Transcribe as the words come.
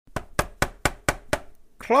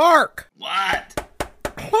Clark! What?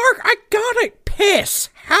 Clark, I gotta piss.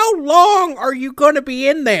 How long are you gonna be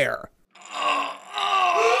in there? Oh,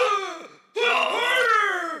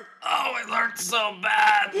 it hurts so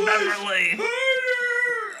bad, Beverly.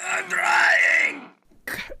 I'm dying.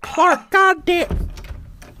 Clark, goddamn.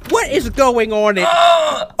 What is going on in...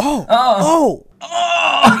 Oh!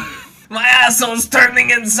 My asshole's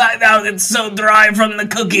turning inside out. It's so dry from the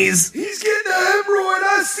cookies. He's getting a hemorrhoid.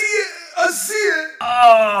 I see it.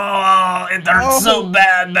 Oh, it hurts so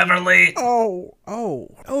bad, Beverly. Oh,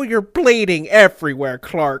 you're bleeding everywhere,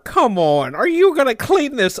 Clark. Come on. Are you gonna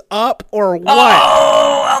clean this up or what?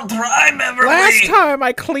 Oh, I'll try, Beverly. Last time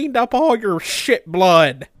I cleaned up all your shit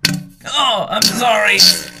blood. Oh, I'm sorry.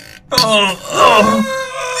 Oh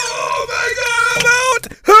my God, I'm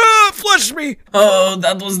out. Flush me. Oh,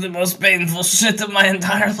 that was the most painful shit of my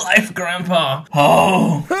entire life, Grandpa.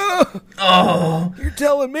 Oh. You're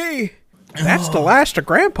telling me. That's the last of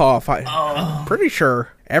Grandpa. Pretty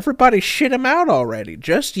sure everybody shit him out already.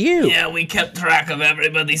 Just you. Yeah, we kept track of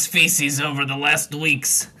everybody's feces over the last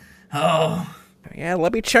weeks. Oh. Yeah,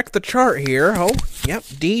 let me check the chart here. Oh, yep,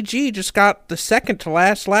 DG just got the second to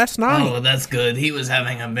last night. Oh, that's good. He was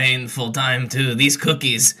having a painful time, too. These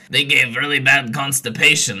cookies, they gave really bad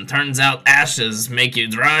constipation. Turns out ashes make you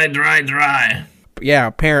dry. Yeah,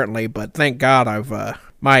 apparently, but thank God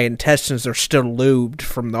my intestines are still lubed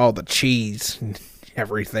from all the cheese and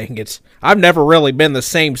everything. I've never really been the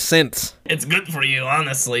same since. It's good for you,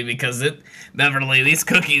 honestly, because Beverly, these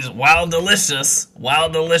cookies, while delicious,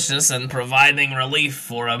 and providing relief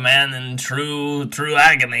for a man in true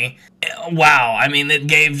agony. Wow, I mean, it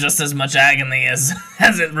gave just as much agony as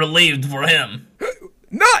it relieved for him.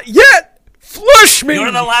 Not yet! Flush me!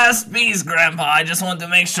 You're the last piece, Grandpa. I just want to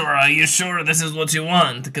make sure. Are you sure this is what you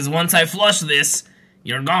want? Because once I flush this,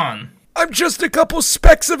 you're gone. I'm just a couple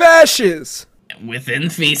specks of ashes. Within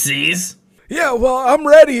feces? Yeah, well, I'm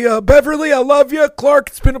ready. Beverly, I love you. Clark,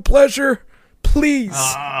 it's been a pleasure. Please.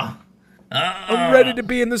 I'm ready to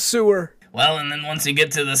be in the sewer. Well, and then once you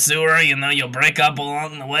get to the sewer, you'll break up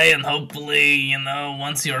along the way, and hopefully,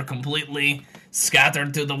 once you're completely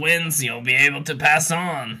scattered to the winds, you'll be able to pass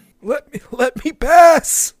on. Let me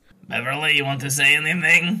pass. Beverly, you want to say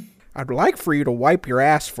anything? I'd like for you to wipe your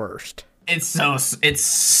ass first. It's so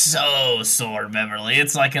sore, Beverly.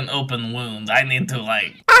 It's like an open wound. I need to,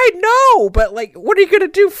 I know, but, what are you gonna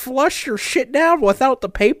do? Flush your shit down without the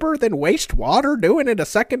paper, then waste water doing it a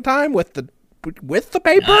second time with the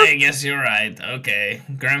paper? I guess you're right. Okay.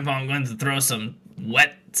 Grandpa, I'm going to throw some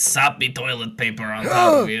wet, soppy toilet paper on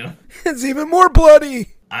top of you. It's even more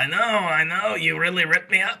bloody. I know. You really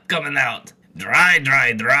ripped me up coming out.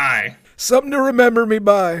 Dry. Something to remember me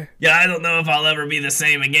by. Yeah, I don't know if I'll ever be the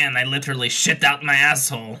same again. I literally shit out my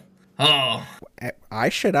asshole. Oh. I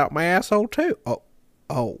shit out my asshole too.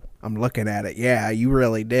 Oh, I'm looking at it. Yeah, you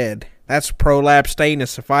really did. That's prolapsed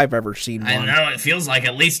anus if I've ever seen one. I know, it feels like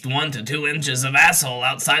at least 1 to 2 inches of asshole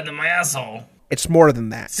outside of my asshole. It's more than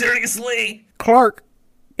that. Seriously? Clark,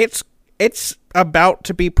 it's about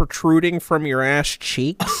to be protruding from your ass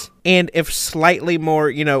cheeks, and if slightly more,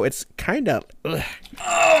 it's kind of...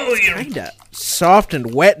 You're kind of soft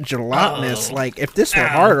and wet and gelatinous. If this were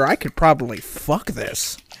harder, I could probably fuck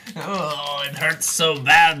this. Oh, it hurts so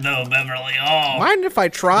bad though, Beverly. Oh. Mind if I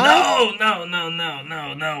try?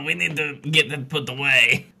 No. We need to get it put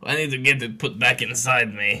away. I need to get it put back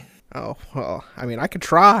inside me. Oh, well, I mean, I could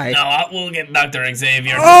try. No, we'll get Dr.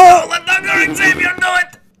 Xavier. Oh! Let Dr. Xavier do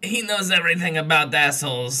it! He knows everything about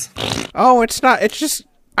assholes. Oh, it's not. It's just,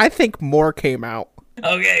 I think more came out.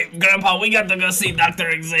 Okay, Grandpa, we got to go see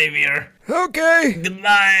Dr. Xavier. Okay.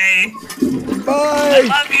 Goodbye. Bye. I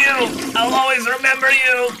love you. I'll always remember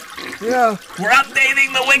you. Yeah. We're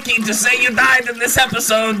updating the wiki to say you died in this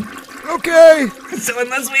episode. Okay. So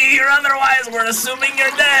unless we hear otherwise, we're assuming you're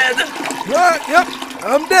dead. Yep.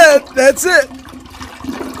 I'm dead. That's it.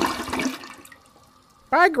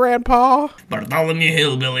 Bye, Grandpa. Bartholomew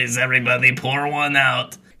Hillbillies, everybody, pour one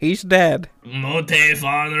out. He's dead. MOATAIF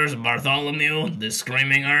honors Bartholomew, the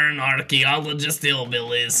Screaming Urn Archaeologist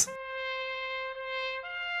Hillbillies.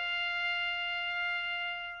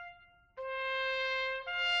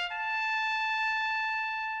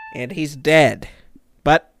 And he's dead.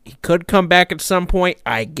 But he could come back at some point.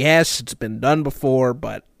 I guess it's been done before,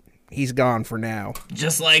 but he's gone for now.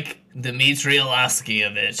 Just like Dmitry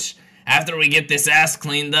Olaskievich. After we get this ass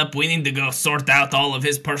cleaned up, we need to go sort out all of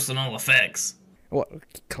his personal effects. Well,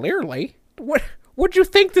 clearly. What'd you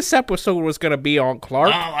think this episode was going to be on,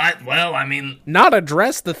 Clark? I mean... Not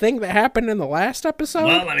address the thing that happened in the last episode?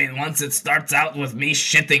 Well, I mean, once it starts out with me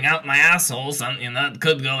shitting out my asshole, it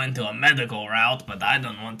could go into a medical route, but I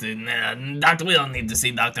don't want to... we don't need to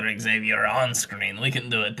see Dr. Xavier on screen. We can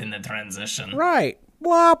do it in the transition. Right.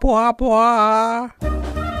 Blah, blah, blah.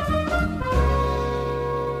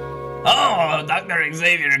 Oh, Dr.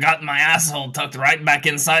 Xavier got my asshole tucked right back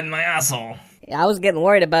inside my asshole. I was getting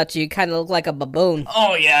worried about you. You kind of look like a baboon.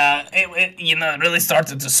 Oh, yeah. It really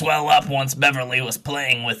started to swell up once Beverly was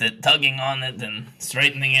playing with it, tugging on it and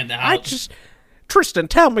straightening it out. Tristan,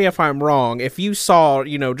 tell me if I'm wrong. If you saw,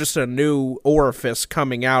 just a new orifice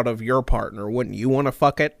coming out of your partner, wouldn't you want to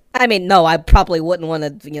fuck it? I mean, no, I probably wouldn't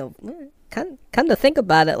want to, kind of think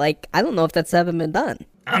about it. Like, I don't know if that's ever been done.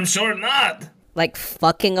 I'm sure not. Like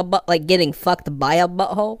fucking like getting fucked by a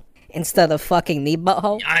butthole? Instead of fucking the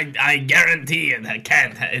butthole? I guarantee it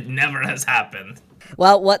can't. It never has happened.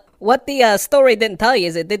 Well, what the story didn't tell you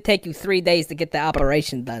is it did take you 3 days to get the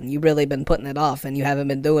operation done. You've really been putting it off, and you haven't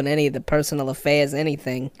been doing any of the personal affairs,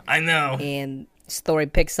 anything. I know. And story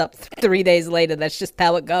picks up 3 days later. That's just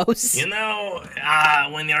how it goes.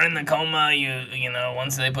 When you're in the coma,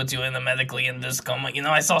 once they put you in the medically induced coma,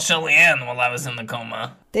 I saw Shelly Ann while I was in the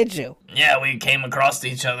coma. Did you? Yeah, we came across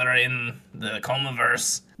each other in the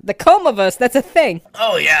comaverse. The comaverse, that's a thing.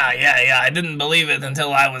 Oh, yeah. I didn't believe it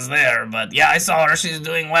until I was there, but yeah, I saw her. She's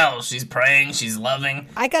doing well. She's praying. She's loving.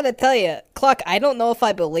 I gotta tell you, Clark, I don't know if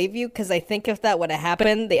I believe you, because I think if that would have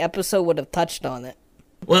happened, the episode would have touched on it.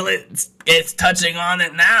 Well, it's touching on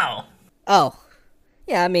it now. Oh.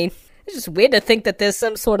 Yeah, I mean, it's just weird to think that there's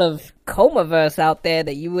some sort of comaverse out there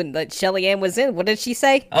that Shelly Ann was in. What did she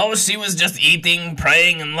say? Oh, she was just eating,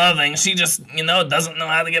 praying, and loving. She just, doesn't know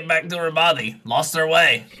how to get back to her body. Lost her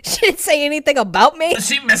way. She didn't say anything about me?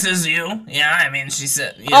 She misses you. Yeah, I mean, she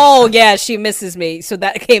said... Oh, yeah, she misses me. So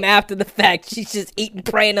that came after the fact. She's just eating,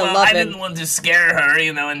 praying, and loving. I didn't want to scare her,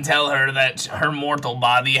 and tell her that her mortal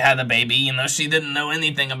body had a baby. She didn't know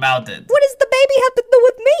anything about it. What does the baby have to do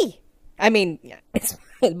with me? I mean, it's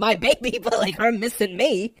my baby, but like her missing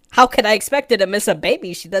me. How could I expect her to miss a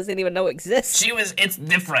baby she doesn't even know exists? It's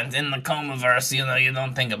different in the comaverse, you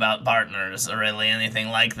don't think about partners or really anything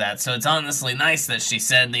like that. So it's honestly nice that she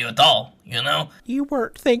said you at all, You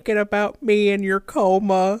weren't thinking about me in your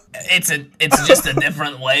coma. It's just a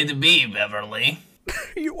different way to be, Beverly.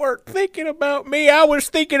 You weren't thinking about me. I was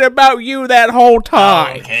thinking about you that whole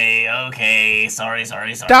time. Okay. Sorry.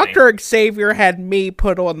 Dr. Xavier had me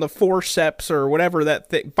put on the forceps or whatever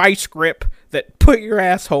that vice grip that put your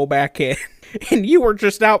asshole back in. And you were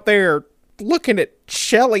just out there looking at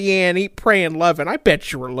Shelly Ann eat, pray, and loving. I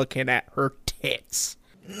bet you were looking at her tits.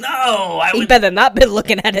 No, He better not been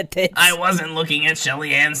looking at her tits. I wasn't looking at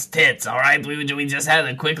Shelly Ann's tits, alright? We just had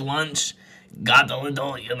a quick lunch. Got a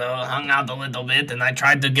little, hung out a little bit, and I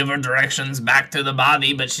tried to give her directions back to the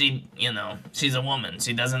body, but she, she's a woman.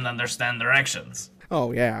 She doesn't understand directions.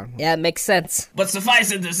 Oh, yeah. Yeah, it makes sense. But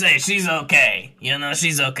suffice it to say, she's okay.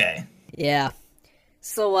 She's okay. Yeah.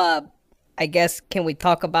 So, I guess, can we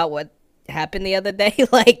talk about what happened the other day?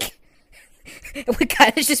 Like, we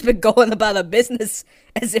kind of just been going about our business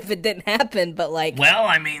as if it didn't happen, but like... Well,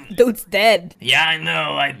 I mean... Dude's dead. Yeah, I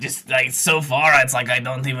know. I just, so far, it's like I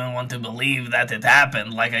don't even want to believe that it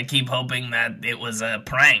happened. Like, I keep hoping that it was a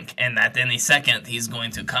prank, and that any second he's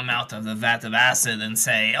going to come out of the vat of acid and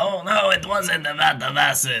say, oh, no, it wasn't the vat of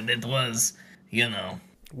acid. It was,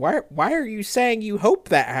 Why are you saying you hope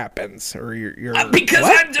that happens? Or you're because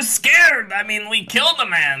what? I'm just scared. I mean, we killed a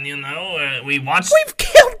man, we watched... We've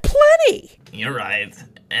killed plenty! You're right.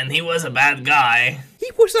 And he was a bad guy. He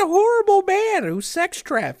was a horrible man who sex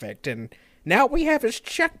trafficked, and now we have his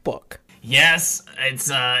checkbook. Yes,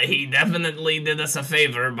 he definitely did us a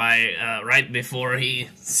favor by, right before he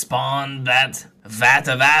spawned that vat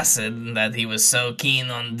of acid that he was so keen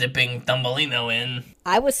on dipping Thumbelino in.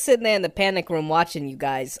 I was sitting there in the panic room watching you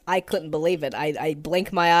guys. I couldn't believe it. I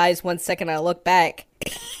blinked my eyes 1 second, I look back.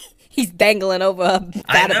 He's dangling over a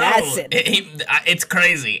vat of acid. It's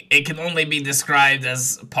crazy. It can only be described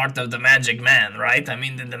as part of the Magic Man, right? I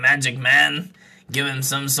mean, did the Magic Man give him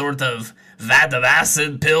some sort of vat of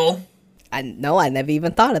acid pill? No, I never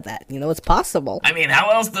even thought of that. It's possible. I mean, how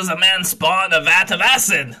else does a man spawn a vat of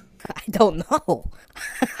acid? I don't know.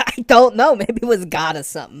 I don't know. Maybe it was God or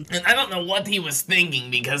something. And I don't know what he was thinking,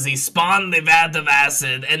 because he spawned the vat of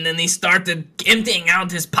acid, and then he started emptying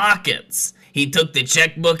out his pockets. He took the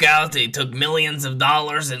checkbook out, he took millions of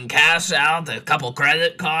dollars in cash out, a couple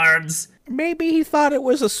credit cards. Maybe he thought it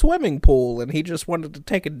was a swimming pool and he just wanted to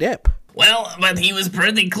take a dip. Well, but he was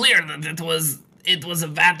pretty clear that it was it was a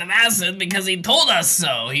vat of acid because he told us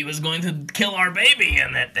so. He was going to kill our baby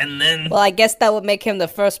in it, and then... Well, I guess that would make him the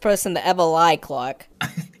first person to ever lie, Clark.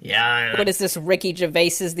 Yeah. What is this, Ricky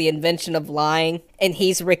Gervais's The Invention of Lying? And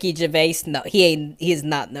he's Ricky Gervais? No, he is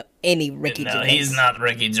not any Ricky Gervais. No, he's not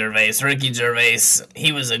Ricky Gervais. Ricky Gervais,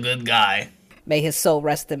 he was a good guy. May his soul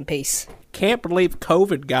rest in peace. Can't believe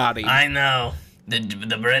COVID got him. I know. The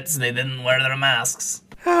Brits, they didn't wear their masks.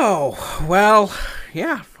 Oh, well,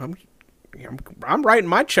 yeah, I'm writing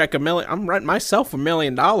my check I'm writing myself $1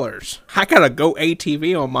 million. I gotta go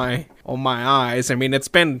ATV on my eyes. I mean, it's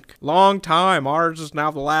been a long time. Ours is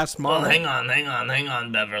now the last month. Well, hang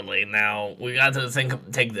on, Beverly. Now, we got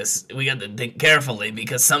to we got to think carefully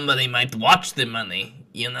because somebody might watch the money.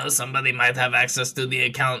 You know, somebody might have access to the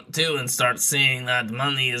account too and start seeing that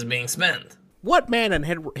money is being spent. What man in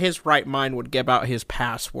his right mind would give out his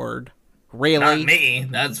password? Really? Not me,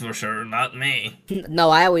 that's for sure, not me.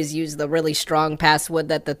 No, I always use the really strong password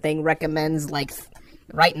that the thing recommends. Like,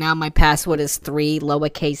 right now my password is 3,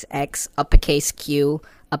 lowercase x, uppercase Q,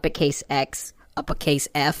 uppercase X, uppercase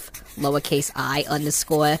F, lowercase I,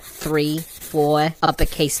 underscore, 3, 4,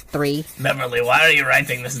 uppercase 3. Beverly, why are you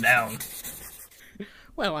writing this down?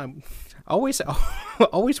 Well, I'm always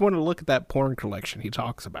want to look at that porn collection he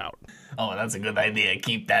talks about. Oh, that's a good idea.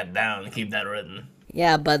 Keep that down. Keep that written.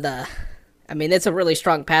 Yeah, but, I mean, it's a really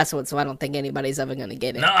strong password, so I don't think anybody's ever gonna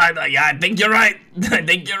get it. No, I think you're right. I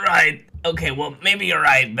think you're right. Okay, well, maybe you're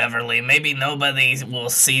right, Beverly. Maybe nobody will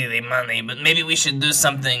see the money, but maybe we should do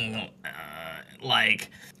something, like,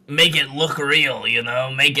 make it look real, you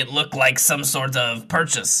know? Make it look like some sort of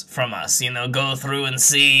purchase from us, you know? Go through and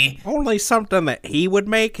see. Only something that he would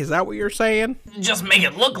make? Is that what you're saying? Just make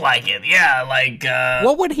it look like it, yeah, like,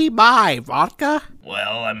 What would he buy? Vodka?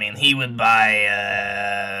 Well, I mean, he would buy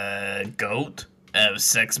a goat, a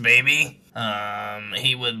sex baby.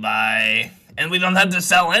 He would buy... And we don't have to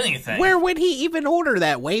sell anything. Where would he even order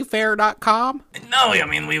that? Wayfair.com? No, I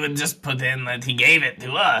mean, we would just put in that he gave it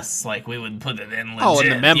to us. Like, we would put it in legit. Oh, in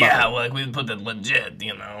the memo. Yeah, like, we would put it legit,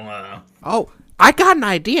 you know. Oh, I got an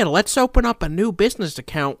idea. Let's open up a new business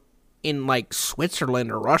account in, like,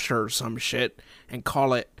 Switzerland or Russia or some shit and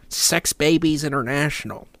call it Sex Babies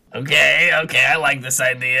International. Okay, I like this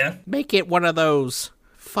idea. Make it one of those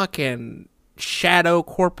fucking shadow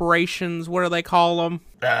corporations. What do they call them?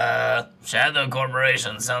 Shadow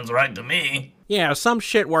Corporation sounds right to me. Yeah, some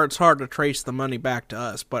shit where it's hard to trace the money back to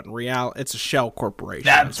us, but in reality, it's a shell corporation.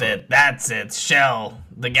 That's it. Shell,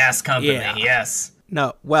 the gas company, Yeah. Yes.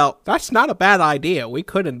 No, well, that's not a bad idea. We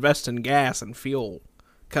could invest in gas and fuel.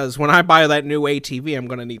 Because when I buy that new ATV, I'm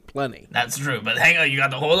going to need plenty. That's true, but hang on, you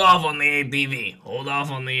got to hold off on the ATV. Hold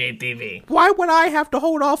off on the ATV. Why would I have to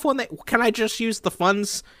hold off on that? Can I just use the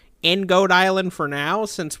funds in Goat Island for now,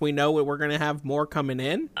 since we know we're going to have more coming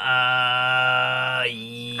in? I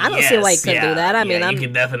don't see why you could do that. I mean, you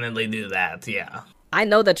can definitely do that, yeah. I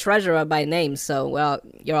know the treasurer by name, so, well,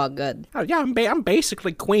 you're all good. Oh, yeah, I'm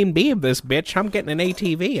basically queen bee of this bitch. I'm getting an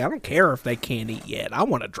ATV. I don't care if they can't eat yet. I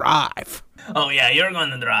want to drive. Oh, yeah, you're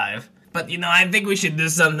going to drive. But, you know, I think we should do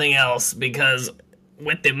something else, because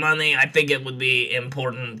with the money, I think it would be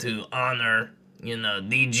important to honor, you know,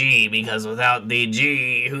 DG, because without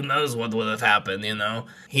DG, who knows what would have happened, you know?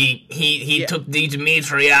 He took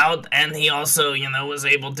Dimitri out, and he also, you know, was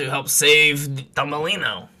able to help save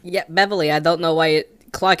Thumbelino. Yeah, Beverly, I don't know why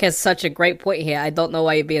Clark has such a great point here. I don't know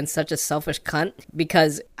why you're being such a selfish cunt,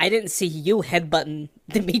 because I didn't see you headbutting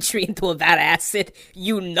Dimitri into a vat of acid.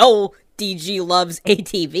 You know DG loves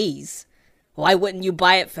ATVs. Why wouldn't you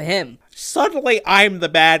buy it for him? Suddenly, I'm the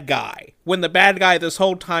bad guy. When the bad guy this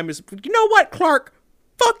whole time is, you know what, Clark?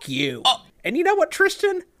 Fuck you. Oh. And you know what,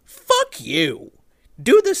 Tristan? Fuck you.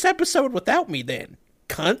 Do this episode without me then,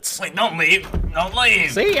 cunts. Wait, don't leave. Don't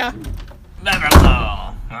leave. See ya. Never know.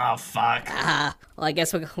 Oh, fuck. Well, I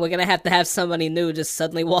guess we're gonna have to have somebody new just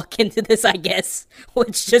suddenly walk into this, I guess.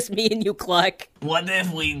 It's just me and you, Clark. What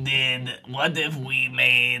if we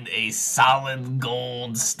made a solid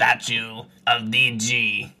gold statue of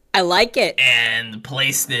DG? I like it. And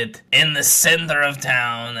placed it in the center of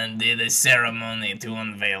town and did a ceremony to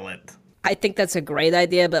unveil it. I think that's a great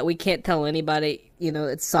idea, but we can't tell anybody, you know,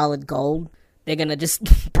 it's solid gold. They're gonna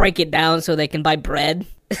just break it down so they can buy bread.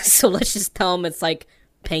 So let's just tell them it's like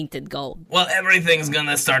painted gold. Well, everything's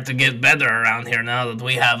gonna start to get better around here now that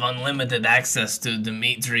we have unlimited access to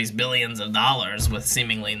Dimitri's billions of dollars with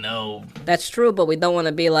seemingly no... That's true, but we don't want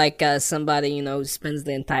to be like somebody, you know, who spends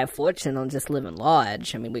the entire fortune on just living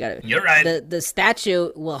large. I mean, we gotta... You're right. The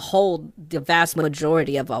statue will hold the vast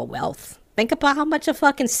majority of our wealth. Think about how much a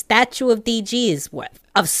fucking statue of DG is worth.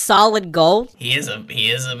 Of solid gold. He is a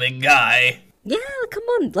big guy. Yeah, come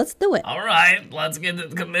on, let's do it. Alright, let's get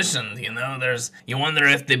it commissioned. You know, you wonder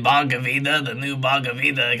if the Bhagavita, the new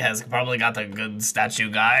Bhagavita, has probably got a good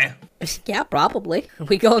statue guy. Yeah, probably.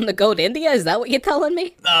 We going to Goat India? Is that what you're telling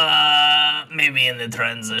me? Maybe in the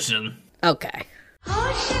transition. Okay.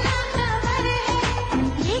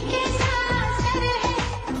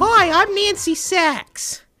 Hi, I'm Nancy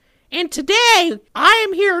Sachs, and today I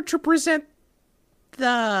am here to present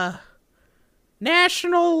the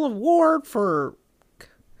National Award for...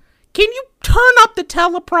 Can you turn up the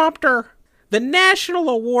teleprompter? The National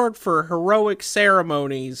Award for Heroic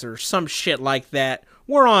Ceremonies or some shit like that.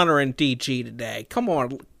 We're honoring DG today. Come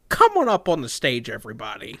on up on the stage,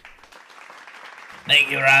 everybody. Thank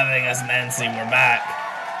you for having us, Nancy. We're back.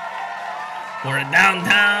 We're in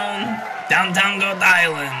downtown Goat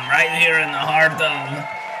Island, right here in the heart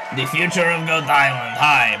of the future of Goat Island.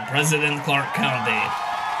 Hi, President Clark County.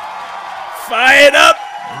 Fire it up!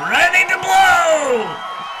 Ready to blow!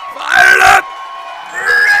 Fire it up!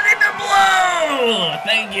 Ready to blow!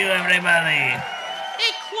 Thank you, everybody.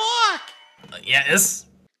 Hey, Clark! Yes?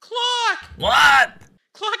 Clark! What?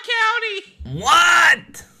 Clark County!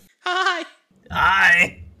 What? Hi!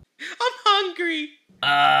 Hi. I'm hungry!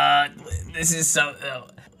 This is so...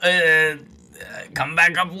 come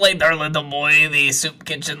back up later, little boy. The soup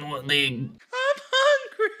kitchen... I'm hungry!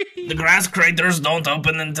 The grass craters don't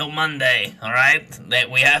open until Monday, alright?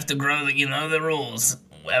 We have to grow, you know the rules.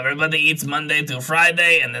 Everybody eats Monday to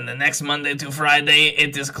Friday, and then the next Monday to Friday,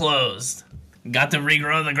 it is closed. Got to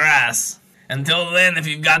regrow the grass. Until then, if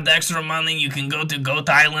you've got the extra money, you can go to Goat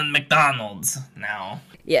Island McDonald's now.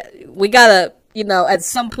 Yeah, we gotta, at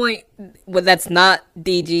some point, when that's not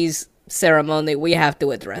DG's ceremony, we have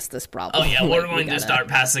to address this problem. Oh yeah, we're going to start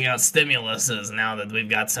passing out stimuluses now that we've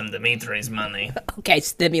got some Dimitri's money. Okay,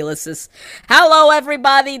 stimuluses. Hello,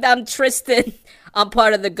 everybody. I'm Tristan. I'm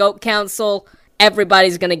part of the Goat Council.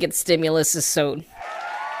 Everybody's gonna get stimuluses soon.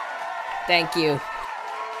 Thank you.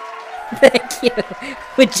 Thank you.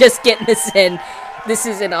 We're just getting this in. This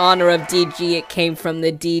is in honor of DG. It came from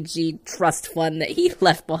the DG trust fund that he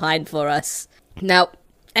left behind for us. Now,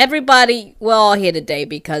 everybody, we're all here today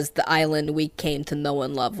because the island we came to know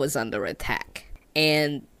and love was under attack.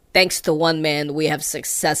 And thanks to one man, we have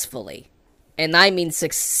successfully, and I mean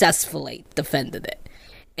successfully, defended it.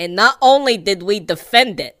 And not only did we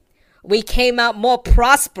defend it, we came out more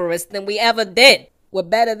prosperous than we ever did. We're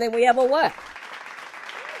better than we ever were.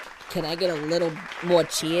 Can I get a little more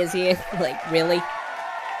cheers here? Like, really?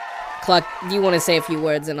 Clark, do you want to say a few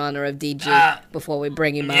words in honor of DG before we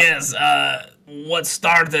bring him up? Yes, what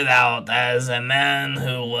started out as a man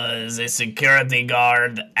who was a security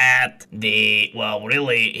guard at he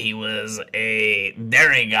was a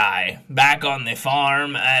dairy guy back on the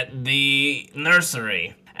farm at the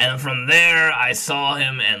nursery. And from there, I saw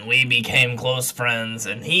him and we became close friends,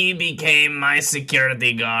 and he became my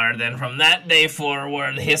security guard, and from that day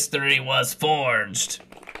forward, history was forged.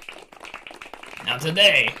 Now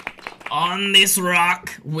today, on this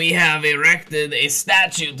rock, we have erected a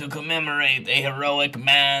statue to commemorate a heroic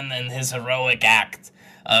man and his heroic act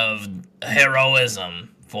of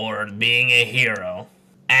heroism for being a hero.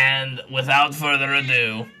 And without further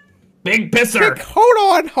ado, Big Pisser!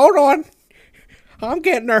 Hold on. I'm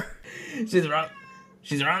getting her. She's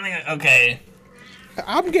running. Okay.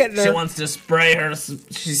 I'm getting her. She wants to spray her.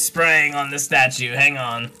 She's spraying on the statue. Hang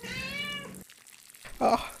on.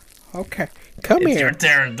 Oh, okay. Come It's here. your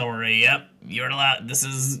territory. Yep. You're allowed.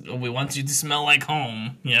 We want you to smell like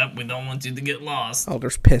home. Yep. We don't want you to get lost. Oh,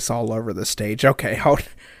 there's piss all over the stage. Okay, hold.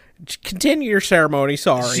 Continue your ceremony.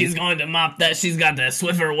 Sorry. She's going to mop that. She's got the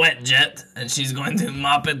Swiffer wet jet, and she's going to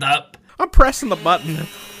mop it up. I'm pressing the button.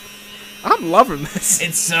 I'm loving this.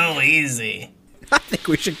 It's so easy. I think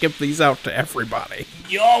we should give these out to everybody.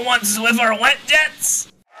 You all want Swiffer wet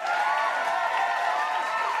jets?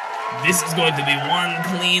 This is going to be one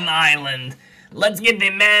clean island. Let's get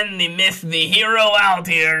the man, the myth, the hero out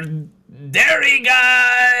here. Dairy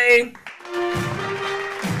Guy!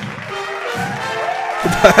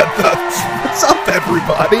 What's up,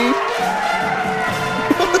 everybody?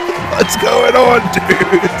 What's going on,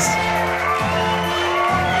 dudes?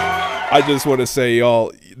 I just want to say,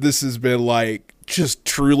 y'all, this has been, like, just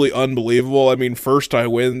truly unbelievable. I mean, first I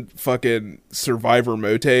win fucking Survivor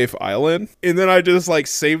MOATAIF Island, and then I just, like,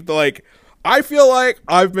 saved, like, I feel like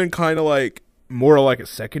I've been kind of, like, more like a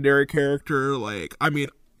secondary character. Like, I mean,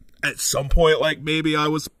 at some point, like, maybe I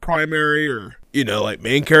was primary or, like,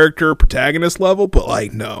 main character, protagonist level, but,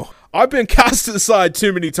 like, no. I've been cast aside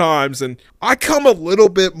too many times, and I come a little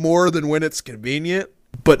bit more than when it's convenient,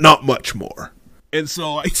 but not much more. And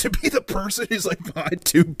so, like, to be the person who's, like, behind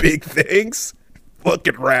two big things,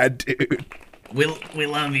 fucking rad, dude. We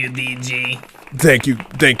love you, DG. Thank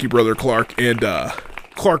you, Brother Clark. And,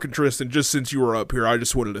 Clark and Tristan, just since you were up here, I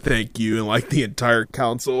just wanted to thank you and, like, the entire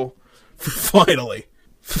council for finally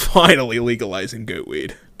legalizing goat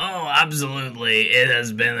weed. Oh, absolutely. It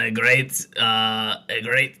has been a great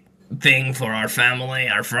thing for our family,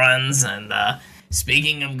 our friends, and,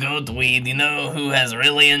 speaking of goat weed, you know who has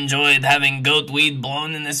really enjoyed having goat weed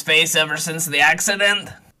blown in his face ever since the accident?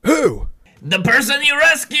 Who? The person you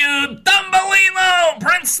rescued! Thumbelino!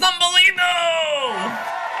 Prince Thumbelino!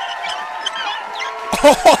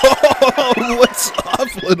 Oh, what's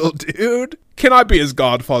up, little dude? Can I be his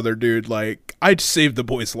godfather, dude? Like, I'd save the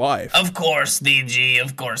boy's life. Of course, DG,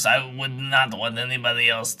 of course. I would not want anybody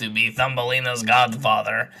else to be Thumbelino's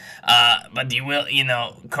godfather. But you will,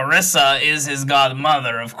 Carissa is his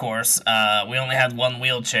godmother, of course. We only had one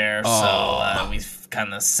wheelchair, so we've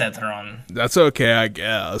kind of set her on. That's okay, I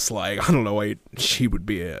guess. Like, I don't know why she would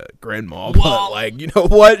be a grandma, but, like, you know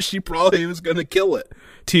what? She probably was gonna kill it.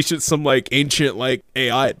 Teach it some, like, ancient, like,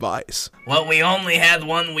 AI advice. Well, we only had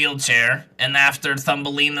one wheelchair, and after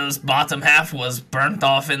Thumbelino's bottom half was burnt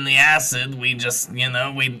off in the acid, we just,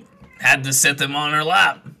 we had to sit him on her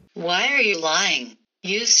lap. Why are you lying?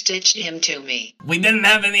 You stitched him to me. We didn't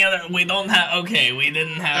have any other, we didn't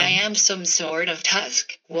have... I am some sort of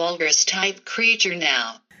Tusk, walrus-type creature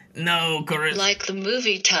now. No, Carissa. Like the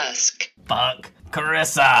movie Tusk. Fuck.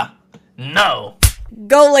 Carissa. No.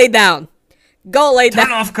 Go lay down. Go lay down.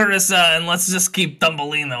 Turn off Carissa and let's just keep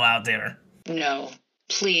Thumbelino out there. No.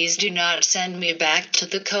 Please do not send me back to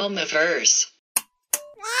the coma-verse.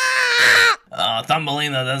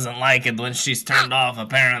 Thumbelino doesn't like it when she's turned off,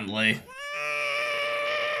 apparently.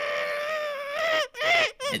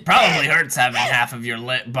 It probably hurts having half of your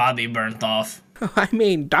body burnt off. I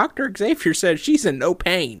mean, Dr. Xavier said she's in no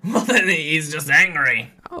pain. Well, then he's just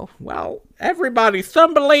angry. Oh, well, everybody,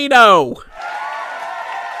 Thumbelino!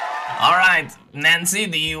 Alright, Nancy,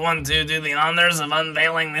 do you want to do the honors of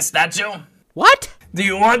unveiling the statue? What? Do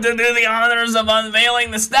you want to do the honors of unveiling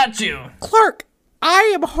the statue? Clark,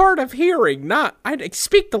 I am hard of hearing, I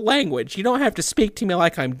speak the language. You don't have to speak to me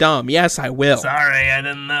like I'm dumb. Yes, I will. Sorry, I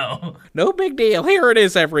didn't know. No big deal. Here it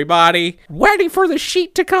is, everybody. Ready for the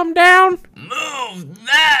sheet to come down? Move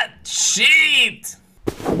that sheet!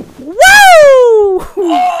 Woo!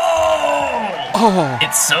 Oh!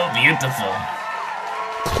 It's so beautiful.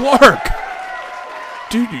 Clark!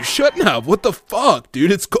 Dude, you shouldn't have. What the fuck,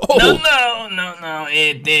 dude? It's gold. No.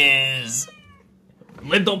 It is...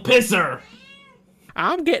 Little Pisser.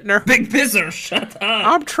 I'm getting her. Big Pisser, shut up.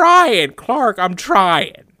 I'm trying, Clark. I'm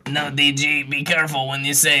trying. No, DG, be careful when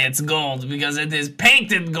you say it's gold, because it is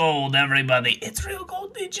painted gold, everybody. It's real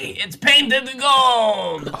gold, DG. It's painted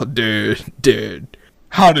gold. Oh, dude.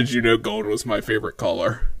 How did you know gold was my favorite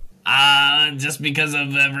color? Just because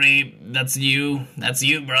of that's you,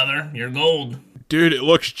 brother. You're gold. Dude, it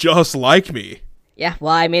looks just like me. Yeah,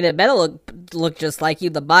 well, I mean, it better look just like you.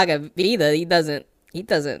 The Baga Vida, he doesn't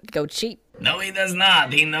go cheap. No, he does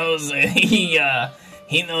not. He knows he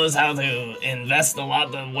knows how to invest a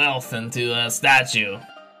lot of wealth into a statue.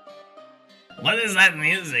 What is that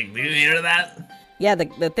music? Do you hear that? Yeah,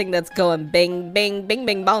 the thing that's going bing, bing, bing,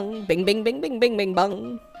 bing, bong, bing, bing, bing, bing, bing, bing,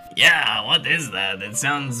 bong. Yeah, what is that? It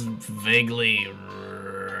sounds vaguely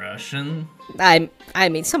Russian. I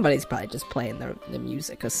mean, somebody's probably just playing the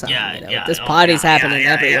music or something. Yeah. This party's happening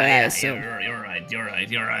everywhere, I assume. You're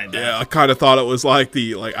right. Yeah, I kind of thought it was like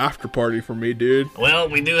the after party for me, dude. Well,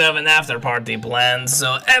 we do have an after party planned,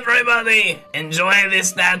 so everybody enjoy this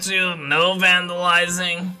statue. No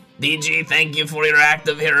vandalizing. DG, thank you for your act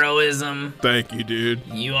of heroism. Thank you, dude.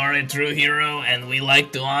 You are a true hero, and we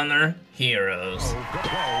like to honor heroes.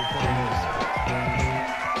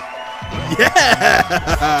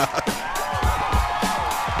 Yeah!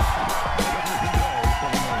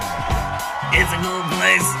 It's a gold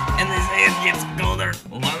place, and they say it gets golder.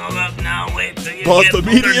 Level up now, wait till you But get the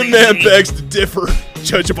older, medium man DG. begs to differ,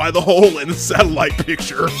 judged by the hole in the satellite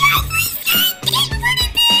picture.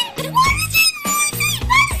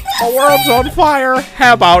 The world's on fire.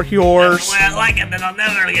 How about yours? The way I like it, then I'll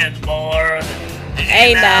never get bored.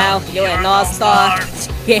 Hey now, you're an all-star.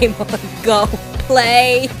 Game on, go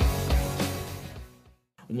play.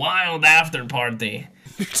 Wild after party.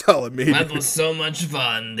 You're telling me. That was so much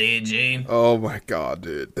fun, DG. Oh my god,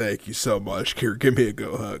 dude. Thank you so much. Here, give me a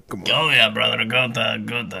go hug. Come on. Oh yeah, brother. Go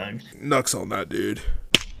thug. Nux on that, dude.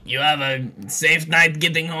 You have a safe night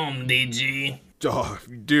getting home, DG. Oh,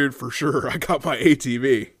 dude, for sure. I got my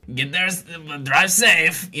ATV. Get there, drive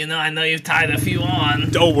safe. I know you've tied a few on.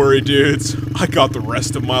 Don't worry, dudes. I got the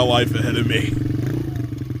rest of my life ahead of me.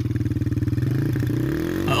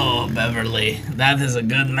 Oh, Beverly. Beverly. That is a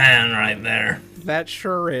good man right there. That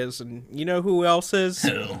sure is. And you know who else is?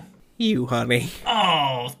 Who? You, honey.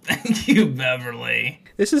 Oh, thank you, Beverly.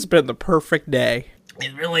 This has been the perfect day.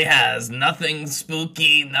 It really has. Nothing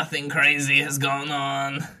spooky, nothing crazy has gone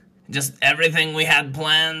on. Just everything we had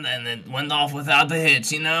planned, and it went off without a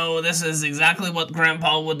hitch. You know, this is exactly what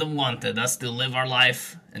Grandpa would have wanted, us to live our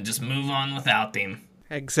life and just move on without him.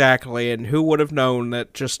 Exactly, and who would have known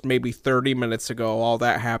that just maybe 30 minutes ago all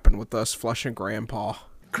that happened with us flushing Grandpa?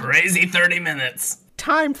 Crazy 30 minutes.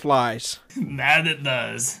 Time flies. That it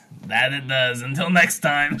does. That it does. Until next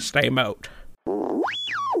time. Stay moat.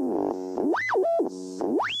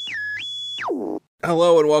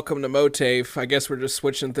 Hello and welcome to MOATAIF. I guess we're just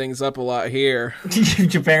switching things up a lot here.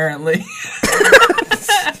 Apparently.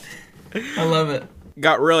 I love it.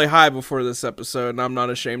 Got really high before this episode, and I'm not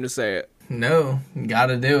ashamed to say it. No,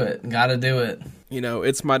 gotta do it. Gotta do it. You know,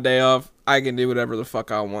 it's my day off. I can do whatever the fuck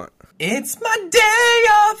I want. It's my day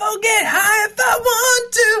off. I'll get high if I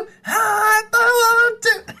want to. High if I want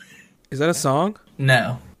to. Is that a song?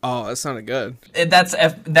 No. Oh, that sounded good. That's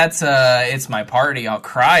it's my party. I'll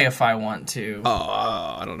cry if I want to.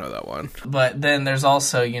 Oh, I don't know that one. But then there's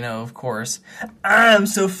also, you know, of course, I'm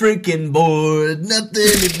so freaking bored, nothing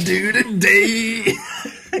to do today.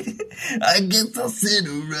 I guess I'll sit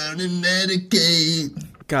around and medicate.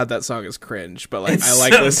 God, that song is cringe, but like It's I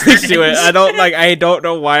like so listening to it. cringe. I don't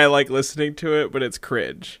know why I like listening to it, but it's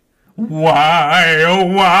cringe. Why, oh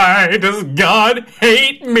why does God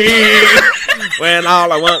hate me? When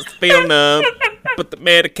all I want's to feel numb, but the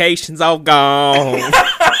medication's all gone.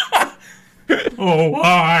 Oh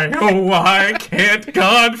why can't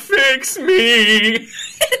God fix me?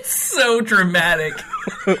 It's so dramatic.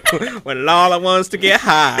 When all I want's to get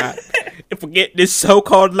high and forget this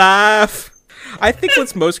so-called life. I think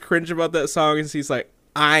what's most cringe about that song is he's like,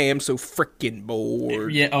 I am so freaking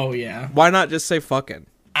bored. Yeah, oh yeah. Why not just say fucking?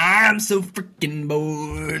 I'm so freaking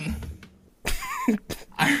bored.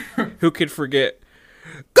 Who could forget?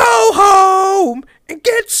 Go home and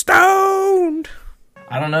get stoned.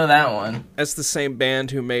 I don't know that one. That's the same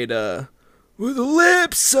band who made With the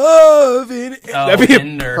Lips of an... Oh, That'd be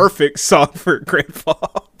Ender. a perfect song for Grandpa.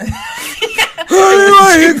 I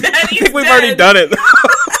I think we've already done it.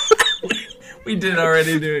 We did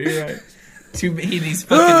already do it, you're right. Too bad he's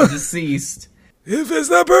fucking deceased. If it's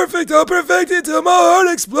not perfect, I'll perfect it till my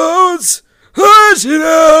heart explodes. Hush it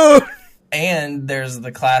out. And there's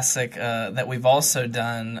the classic that we've also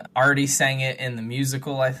done. Artie sang it in the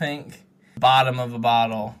musical, I think. Bottom of a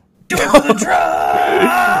Bottle. Do it for the drugs!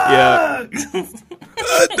 Yeah.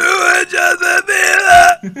 I do it just to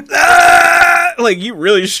feel it. Like, you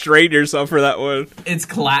really strained yourself for that one.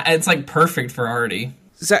 It's like perfect for Artie.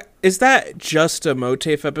 Is that just a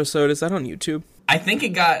MOATAIF episode? Is that on YouTube? I think it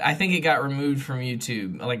got removed from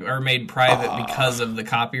YouTube, like, or made private because of the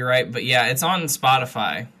copyright. But yeah, it's on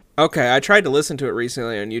Spotify. Okay, I tried to listen to it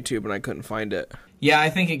recently on YouTube and I couldn't find it. Yeah, I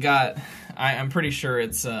think it got. I'm pretty sure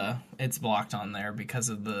it's blocked on there because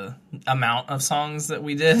of the amount of songs that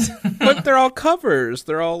we did. But they're all covers.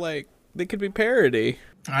 They're all like, they could be parody.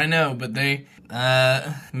 I know, but they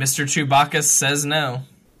Mr. Chewbacca says no.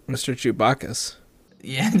 Mr. Chewbacca.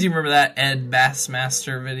 Yeah, do you remember that Ed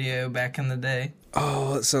Bassmaster video back in the day?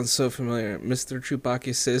 Oh, that sounds so familiar. Mr.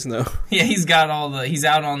 Chewbacca says no. Yeah, he's out on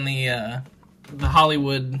the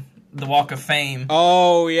Hollywood, the Walk of Fame.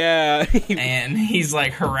 Oh, yeah. And he's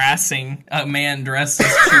like harassing a man dressed as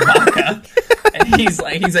Chewbacca. And he's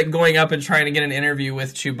like going up and trying to get an interview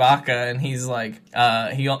with Chewbacca, and he's like,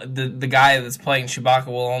 the guy that's playing Chewbacca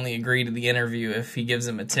will only agree to the interview if he gives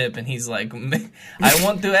him a tip, and he's like, I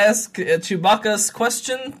want to ask Chewbacca's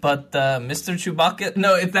question, but Mr. Chewbacca,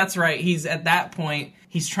 no, if that's right, he's at that point.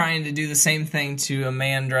 He's trying to do the same thing to a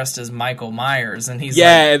man dressed as Michael Myers, and he's like,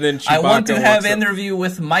 and then Chewbacca I want to have an interview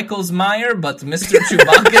with Michael's Meyer, but Mr.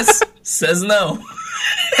 Chewbacca says no.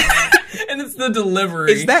 And it's the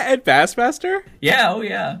delivery. Is that Ed Bassmaster? Yeah, oh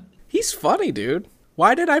yeah. He's funny, dude.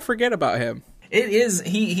 Why did I forget about him? It is,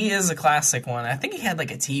 he is a classic one. I think he had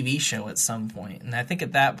like a TV show at some point, and I think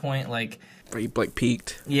at that point, like... He like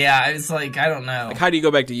peaked. Yeah, it's like, I don't know. Like, how do you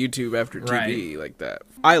go back to YouTube after TV like that?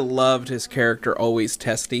 I loved his character, Always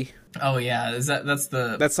Testy. Oh yeah,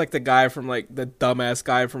 That's like the guy from like, the dumbass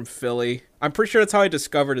guy from Philly. I'm pretty sure that's how I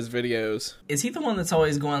discovered his videos. Is he the one that's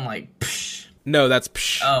always going like, psh? No, that's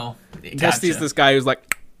psh. Oh, Testy's gotcha. this guy who's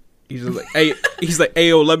like, he's like, hey,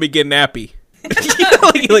 yo, let me get nappy.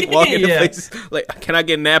 like walking into places, like, can I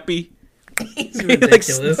get nappy? He's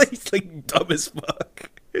ridiculous. He's like dumb as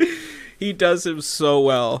fuck. He does him so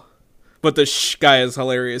well. But the guy is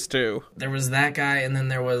hilarious too. There was that guy, and then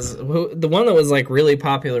there was the one that was like really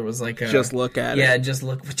popular was like Just look at it. Yeah, just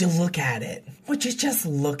look. Would you look at it? Would you just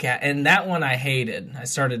look at? And that one I hated. I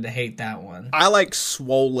started to hate that one. I like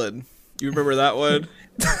Swollen. You remember that one?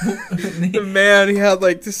 The man, he had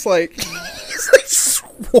like this like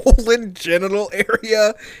swollen genital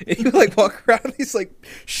area, and he would like walk around in these like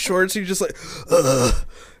shorts. And he's just like, ugh.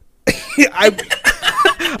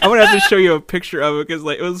 I'm gonna have to show you a picture of it because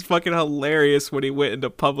like it was fucking hilarious when he went into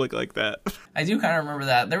public like that. I do kind of remember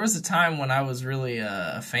that. There was a time when I was really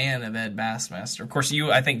a fan of Ed Bassmaster. Of course,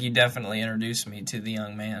 I think you definitely introduced me to the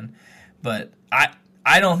young man, but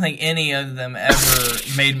I don't think any of them ever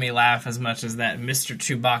made me laugh as much as that Mr.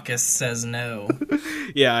 Chewbacca says no.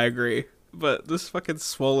 Yeah, I agree. But this fucking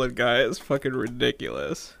Swollen guy is fucking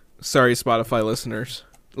ridiculous. Sorry, Spotify listeners.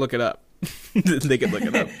 Look it up. They can look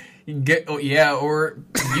it up. Or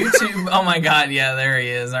YouTube. Oh my god, yeah, there he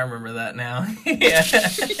is. I remember that now. Yeah.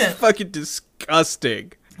 He's fucking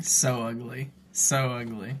disgusting. So ugly. So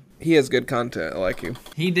ugly. He has good content. I like you.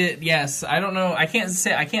 He did, yes. I don't know. I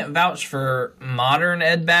can't vouch for modern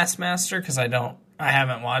Ed Bassmaster because I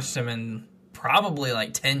haven't watched him in probably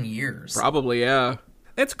like 10 years. Probably, yeah.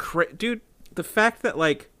 It's crazy. Dude, the fact that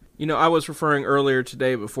like, you know, I was referring earlier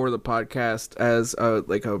today before the podcast as a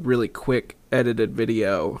really quick edited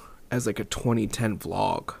video as like a 2010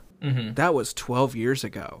 vlog. Mm-hmm. That was 12 years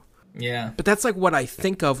ago. Yeah. But that's like what I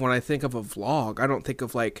think of when I think of a vlog. I don't think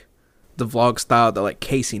of like the vlog style that like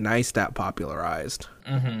Casey Neistat popularized.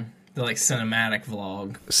 Mm-hmm. The like cinematic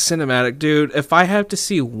vlog. Cinematic, dude. If I have to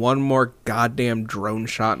see one more goddamn drone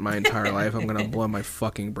shot in my entire life, I'm gonna blow my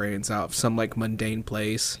fucking brains out of some like mundane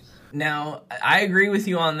place. Now, I agree with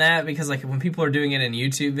you on that because like when people are doing it in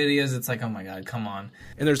YouTube videos, it's like, oh my god, come on.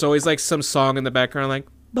 And there's always like some song in the background like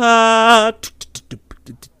blah.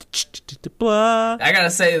 I gotta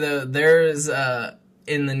say though, there's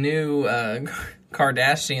in the new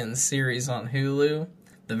Kardashians series on Hulu,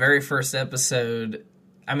 the very first episode,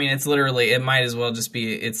 I mean, it's literally, it might as well just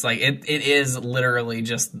be, it's like, it is literally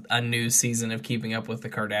just a new season of Keeping Up with the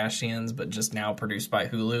Kardashians, but just now produced by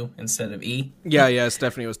Hulu instead of E! Yeah,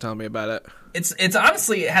 Stephanie was telling me about it. It's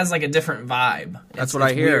honestly, it has like a different vibe. That's what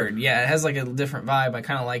I hear. Weird. Yeah, it has like a different vibe. I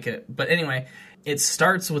kind of like it. But anyway, it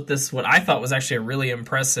starts with this, what I thought was actually a really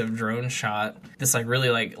impressive drone shot. This like really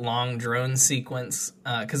like long drone sequence,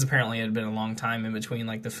 because apparently it had been a long time in between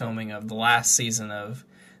like the filming of the last season of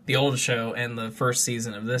the old show and the first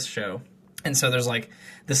season of this show. And so there's like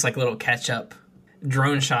this like little catch up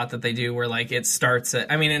drone shot that they do where like it starts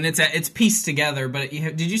at, I mean, and it's pieced together, but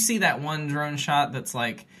did you see that one drone shot that's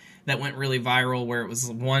like, that went really viral where it was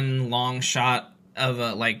one long shot of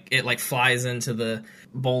a, like, it like flies into the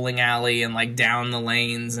bowling alley and like down the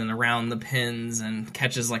lanes and around the pins and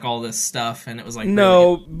catches like all this stuff, and it was like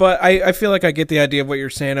no, really, but I feel like I get the idea of what you're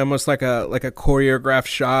saying, almost like a choreographed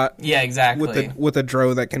shot. Yeah, exactly. With a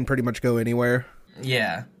drone that can pretty much go anywhere.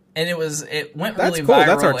 Yeah. And it went That's really cool. viral.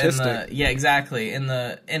 That's artistic. Yeah, exactly. And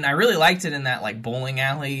I really liked it in that like bowling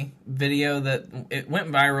alley video that it went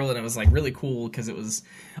viral, and it was like really cool because it was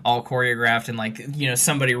all choreographed and like, you know,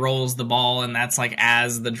 somebody rolls the ball and that's like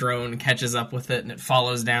as the drone catches up with it and it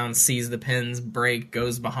follows down, sees the pins break,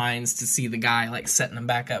 goes behind to see the guy like setting them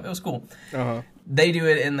back up. It was cool. Uh-huh. They do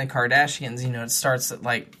it in the Kardashians. You know, it starts at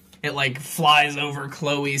like it like flies over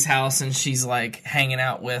Khloe's house and she's like hanging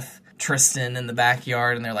out with Tristan in the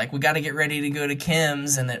backyard, and they're like, we got to get ready to go to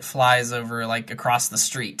Kim's, and it flies over like across the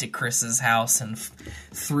street to Chris's house and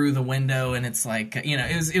through the window, and it's like, you know,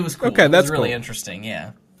 it was cool. Okay, that's really cool. Interesting.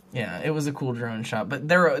 Yeah, it was a cool drone shot, but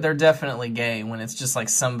they're definitely gay when it's just like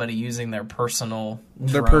somebody using their personal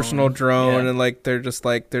drone, and like they're just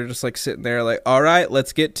like sitting there like, all right,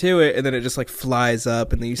 let's get to it, and then it just like flies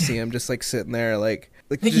up, and then you see them just like sitting there like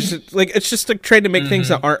just like it's just like trying to make things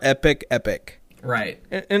that aren't epic. Right.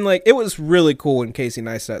 And like, it was really cool when Casey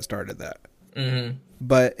Neistat started that. Mm-hmm.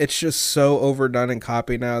 But it's just so overdone and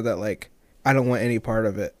copied now that, like, I don't want any part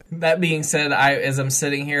of it. That being said, as I'm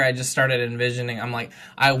sitting here, I just started envisioning, I'm like,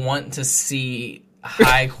 I want to see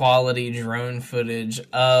high-quality drone footage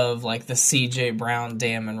of, like, the C.J. Brown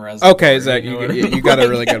Dam and Reservoir. Okay, Zach, you got a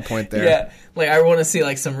really good point there. Yeah, like, I want to see,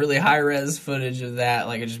 like, some really high-res footage of that.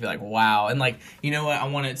 Like, it'd just be like, wow. And, like, you know what? I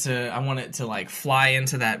want it to, like, fly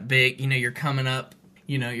into that big, you know, you're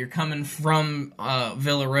coming from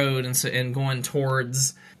Villa Road and going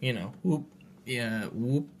towards, you know,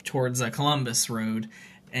 towards Columbus Road.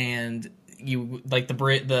 And you, like,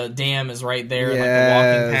 the dam is right there, like, the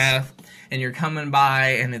walking path. And you're coming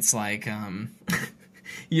by, and it's like,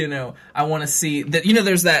 You know, I want to see that. You know,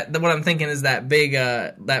 there's that. What I'm thinking is that big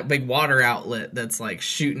water outlet that's like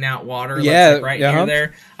shooting out water. Yeah, like right near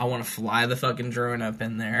there. I want to fly the fucking drone up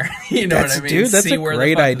in there. You know what I mean? Dude, that's see a where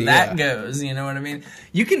great the fuck idea. that goes. You know what I mean?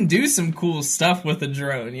 You can do some cool stuff with a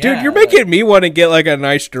drone. Yeah, Dude, you're making me want to get like a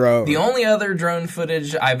nice drone. The only other drone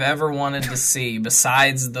footage I've ever wanted to see,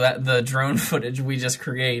 besides the drone footage we just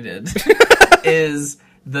created, is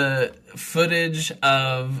the footage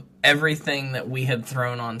of everything that we had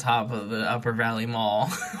thrown on top of the Upper Valley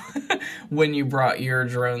Mall when you brought your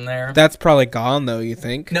drone there. That's probably gone, though, you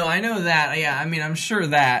think? No, I know that. Yeah, I mean, I'm sure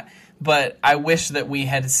that, but I wish that we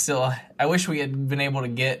had I wish we had been able to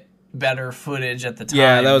get better footage at the time.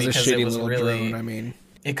 Yeah, that was a because shitty it was little really, drone, I mean.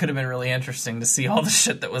 It could have been really interesting to see all the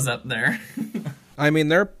shit that was up there. I mean,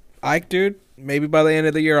 dude, maybe by the end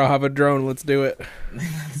of the year I'll have a drone. Let's do it.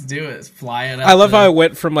 Let's do it. Fly it up. I love how I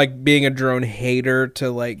went from, like, being a drone hater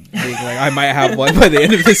to, like, being like, I might have one by the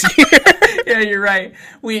end of this year. Yeah, you're right.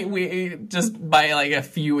 We just buy, like, a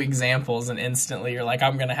few examples, and instantly you're like,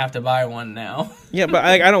 I'm going to have to buy one now. Yeah, but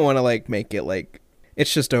I don't want to, like, make it, like,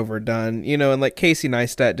 it's just overdone. You know, and, like, Casey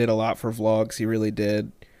Neistat did a lot for vlogs. He really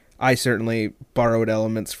did. I certainly borrowed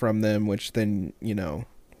elements from them, which then, you know,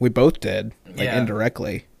 we both did, like,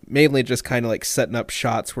 indirectly. Mainly just kind of like setting up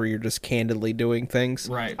shots where you're just candidly doing things.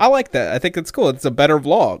 Right. I like that. I think it's cool. It's a better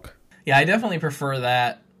vlog. Yeah, I definitely prefer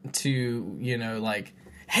that to, you know, like,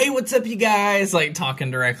 hey, what's up, you guys? Like,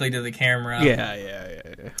 talking directly to the camera. Yeah.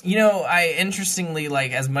 You know, interestingly,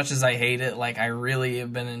 like, as much as I hate it, like, I really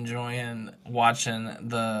have been enjoying watching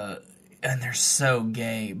and they're so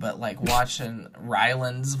gay, but, like, watching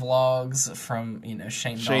Ryland's vlogs from, you know,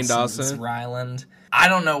 Shane Dawson's Ryland. I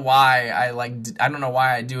don't know why I don't know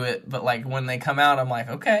why I do it, but, like, when they come out, I'm like,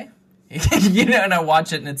 okay. You know, and I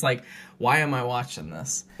watch it, and it's like, why am I watching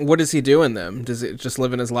this? What does he do in them? Does it just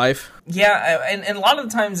living his life? Yeah, and a lot of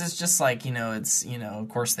the times it's just like, you know, it's, you know, of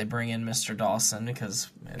course they bring in Mr. Dawson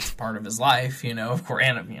because it's part of his life, you know, of course,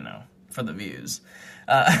 and, you know, for the views.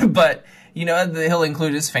 But, you know, he'll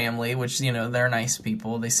include his family, which, you know, they're nice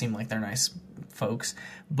people. They seem like they're nice folks.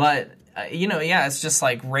 But, you know, yeah, it's just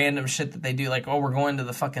like random shit that they do. Like, oh, we're going to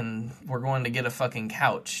get a fucking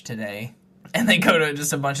couch today. And they go to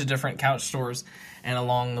just a bunch of different couch stores. And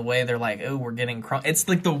along the way, they're like, oh, we're getting It's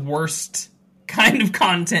like the worst kind of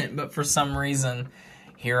content. But for some reason,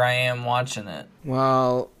 here I am watching it.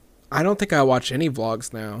 Well, I don't think I watch any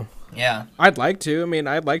vlogs now. Yeah. I'd like to. I mean,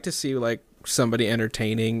 I'd like to see, like, somebody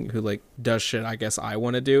entertaining who, like, does shit I guess I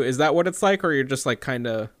want to do. Is that what it's like? Or you're just, like, kind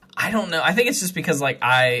of... I don't know. I think it's just because, like,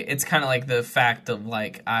 it's kind of like the fact of,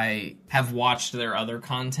 like, I have watched their other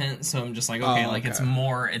content, so I'm just like, okay, like,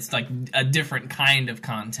 it's like a different kind of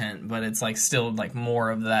content, but it's, like, still, like, more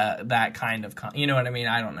of that kind of you know what I mean?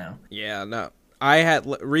 I don't know. Yeah, no. I had,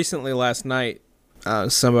 recently last night,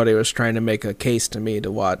 somebody was trying to make a case to me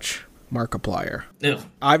to watch Markiplier. Ew.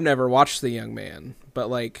 I've never watched The Young Man, but,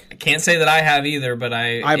 like... I can't say that I have either, but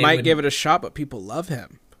I might give it a shot, but people love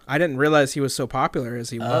him. I didn't realize he was so popular as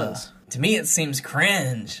he was. To me, it seems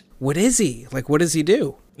cringe. What is he? Like, what does he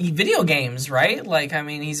do? Video games, right? Like, I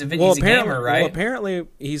mean, he's a gamer, right? Well, apparently,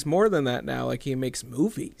 he's more than that now. Like, he makes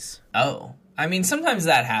movies. Oh. I mean, sometimes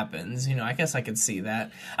that happens. You know, I guess I could see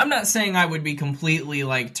that. I'm not saying I would be completely,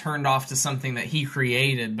 like, turned off to something that he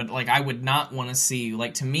created, but, like, I would not want to see...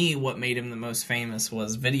 Like, to me, what made him the most famous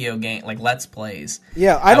was video game, like, Let's Plays.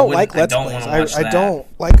 Yeah, I don't like Let's Plays. I don't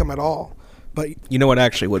like them at all. But you know what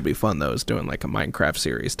actually would be fun, though, is doing, like, a Minecraft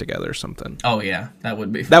series together or something. Oh, yeah. That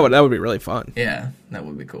would be fun. That would be really fun. Yeah, that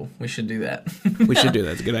would be cool. We should do that. We should do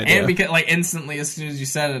that. It's a good idea. And because, like, instantly, as soon as you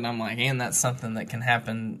said it, I'm like, and that's something that can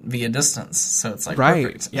happen via distance. So it's, like, right.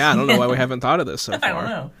 Perfect. Yeah, I don't know why we haven't thought of this so far. I don't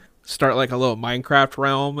know. Start, like, a little Minecraft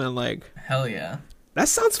realm and, like... Hell yeah. That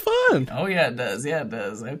sounds fun. Oh yeah, it does. Yeah, it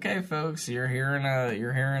does. Okay, folks, you're hearing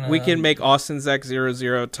a... We can make Austin Zach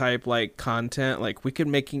 00 type like content. Like we could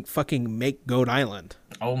make Goat Island.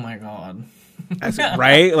 Oh my god. That's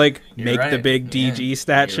right. Like You're make right. the big DG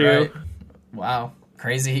statue. You're right. Wow,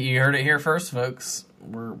 crazy! You heard it here first, folks.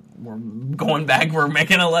 We're going back. We're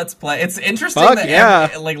making a Let's Play. It's interesting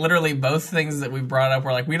that like literally both things that we brought up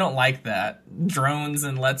were like we don't like that drones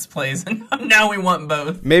and Let's Plays, and now we want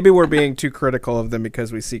both. Maybe we're being too critical of them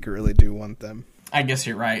because we secretly do want them. I guess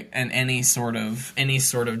you're right. And any sort of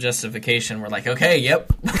justification, we're like, okay,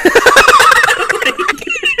 yep.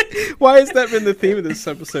 Why has that been the theme of this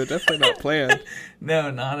episode? Definitely not planned. No,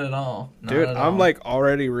 not at all. Dude, I'm like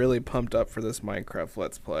already really pumped up for this Minecraft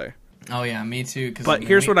Let's Play. Oh yeah, me too. But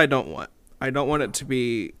here's what I don't want. I don't want it to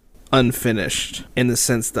be unfinished in the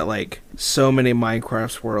sense that like so many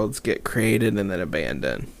Minecraft worlds get created and then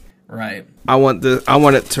abandoned. Right. I want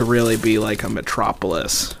it to really be like a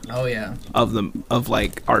metropolis Oh yeah. of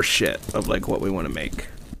like our shit, of like what we want to make.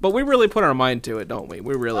 But we really put our mind to it, don't we?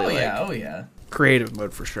 We really Oh yeah. creative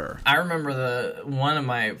mode for sure. I remember one of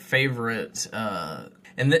my favorite,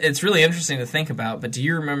 and it's really interesting to think about, but do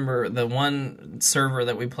you remember the one server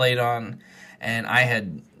that we played on, and I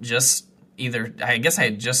had just I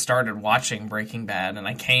had just started watching Breaking Bad, and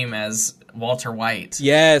I came as Walter White.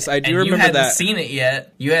 Yes, I do and remember you hadn't that. seen it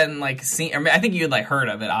yet. You hadn't like seen. I mean, I think you had like heard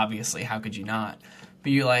of it. Obviously, how could you not?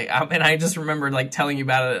 But you like, and I just remember like telling you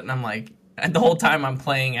about it, and I'm like, and the whole time I'm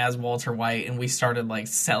playing as Walter White, and we started like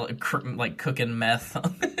cooking meth.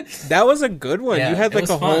 That was a good one. Yeah, You had it like was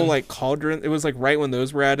a whole fun. like cauldron. It was like right when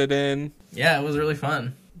those were added in. Yeah, it was really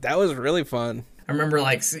fun. That was really fun. I remember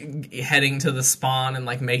like heading to the spawn and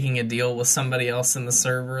like making a deal with somebody else in the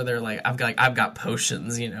server. They're like, I've got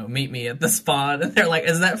potions, meet me at the spawn. And they're like,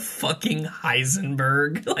 is that fucking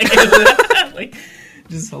Heisenberg? Like,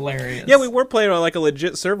 just hilarious. Yeah, we were playing on like a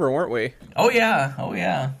legit server, weren't we? Oh yeah.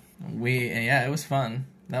 It was fun.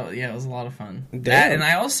 It was a lot of fun. Damn. That, and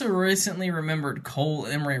I also recently remembered Cole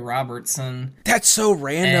Emery Robertson. That's so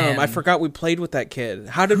random. I And- forgot we played with that kid.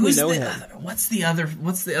 How did we know him? What's the other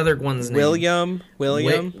one's name? William.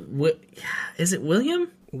 Is it William?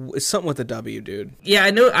 It's something with a W, dude. Yeah,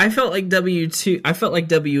 I know. I felt like W too. I felt like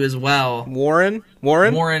W as well. Warren.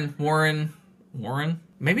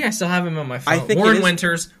 Maybe I still have him on my phone. I think Warren it is.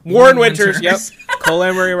 Winters. Warren Winters. Yep. Cole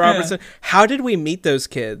Emery Robertson. How did we meet those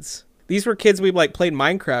kids? These were kids we like played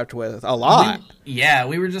Minecraft with a lot.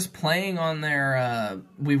 We were just playing on their.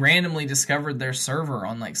 We randomly discovered their server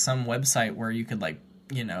on like some website where you could like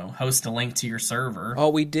host a link to your server. Oh,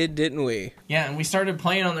 we did, didn't we? Yeah, and we started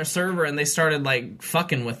playing on their server, and they started like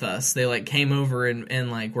fucking with us. They like came over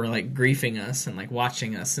and like were like griefing us and like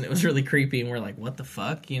watching us, and it was really creepy. And we're like, what the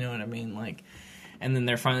fuck? You know what I mean? Like, and then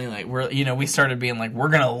they're finally like, we started being like, we're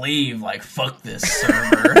gonna leave. Like, fuck this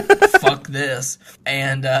server, fuck this.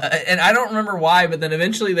 And I don't remember why, but then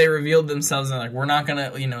eventually they revealed themselves and like, we're not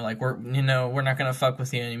gonna, we're not gonna fuck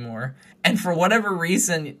with you anymore. And for whatever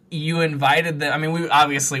reason, you invited them. I mean,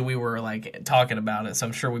 we were like talking about it, so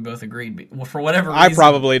I'm sure we both agreed. But for whatever reason, I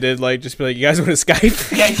probably did like just be like, you guys want to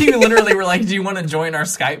Skype? yeah, you literally were like, do you want to join our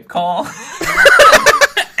Skype call?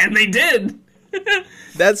 And they did.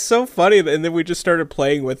 That's so funny. And then we just started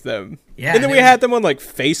playing with them. Yeah, and then we had them on like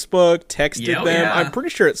Facebook, texted Yeah, them. yeah. I'm pretty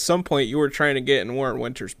sure at some point you were trying to get in Warren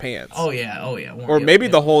Winter's pants. Oh yeah. Or maybe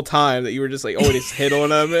the whole time that you were just like, oh, just hit on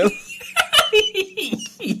them.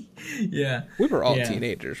 Yeah. We were all Yeah.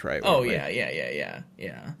 teenagers, right? Oh weren't we? yeah.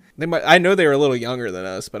 I know they were a little younger than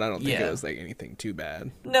us, but I don't think Yeah. it was like anything too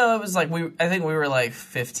bad. No, it was like I think we were like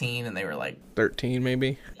 15 and they were like 13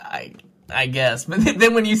 maybe. I guess. But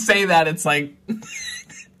then when you say that, it's like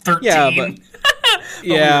 13. Yeah, but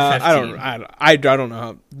yeah, we were 15. I don't know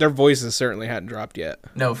how their voices certainly hadn't dropped yet.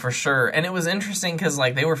 No, for sure. And it was interesting because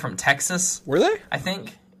like they were from Texas. Were they? I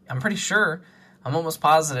think. I'm pretty sure. I'm almost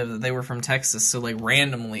positive that they were from Texas. So like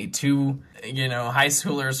randomly, two high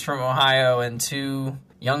schoolers from Ohio and two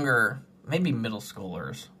younger, maybe middle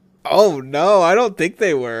schoolers Oh no, I don't think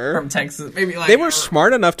they were. from Texas. Maybe like They were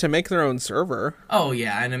smart enough to make their own server. Oh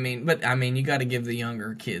yeah, and I mean, you got to give the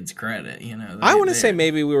younger kids credit. I want to say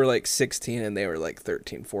maybe we were like 16 and they were like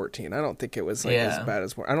 13, 14. I don't think it was like as bad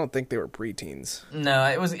as I don't think they were preteens. No,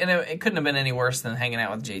 it was. And it couldn't have been any worse than hanging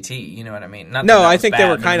out with JT. You know what I mean? Not No, that I was think they bad,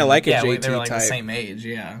 were but kinda like a JT they were like type. the same age.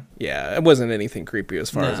 Yeah, Yeah, it wasn't anything creepy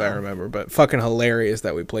as far as I No. remember, but fucking hilarious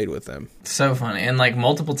that we played with them. so funny. And like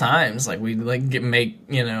multiple times, like we like get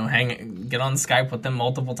on Skype with them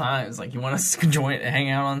multiple times. Like, you want us to hang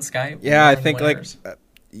out on Skype? Yeah, I Warren think Winters.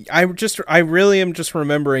 I really am just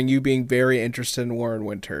remembering you being very interested in Warren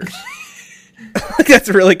Winters. That's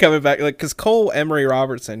really coming back, like, because Cole Emery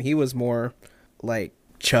Robertson, he was more like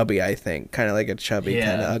chubby, I think, kind of like a chubby, Yeah.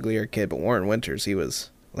 kind of uglier kid. But Warren Winters, he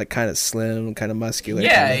was like kind of slim, kind of muscular.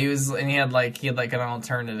 Yeah, kinda. he was, and he had like an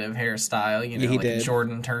alternative hairstyle, Yeah, he like a did.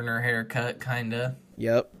 Jordan Turner haircut, kind of.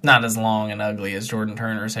 Yep. Not as long and ugly as Jordan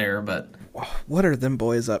Turner's hair, but What are them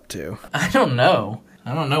boys up to? I don't know.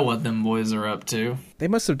 I don't know what them boys are up to. They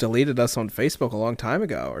must have deleted us on Facebook a long time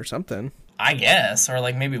ago or something. I guess, or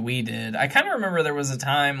like maybe we did. I kind of remember there was a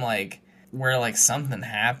time like where like something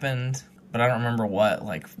happened, but I don't remember what.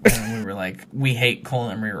 Like when we were like, we hate Cole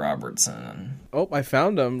Emery Robertson. Oh, I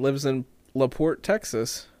found him. Lives in LaPorte,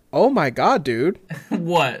 Texas. Oh my god, dude.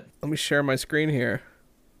 What? Let me share my screen here.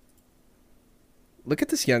 Look at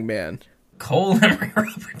this young man. Cole Emery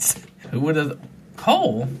Robertson. Who would have?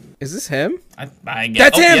 Cole? Is this him? I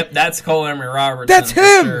guess. That's him! Yep, that's Cole Emery Robertson. That's for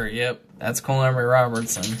him! Sure. Yep, that's Cole Emery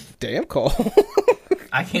Robertson. Damn, Cole.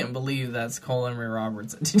 I can't believe that's Cole Emery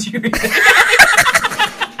Robertson. Did you read that?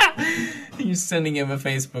 You sending him a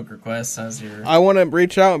Facebook request as your... I want to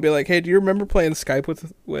reach out and be like, hey, do you remember playing Skype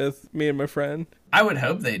with me and my friend? I would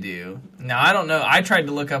hope they do. Now, I don't know. I tried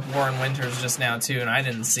to look up Warren Winters just now, too, and I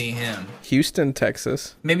didn't see him. Houston,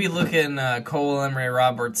 Texas. Maybe look in Cole Emery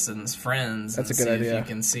Robertson's friends and That's a good see idea. if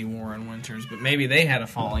you can see Warren Winters. But maybe they had a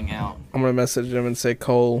falling out. I'm going to message him and say,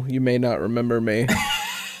 Cole, you may not remember me.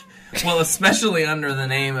 Well, especially under the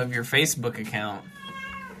name of your Facebook account.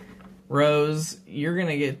 Rose, you're going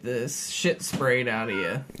to get this shit sprayed out of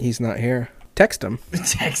you. He's not here. Text him.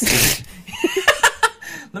 Text him.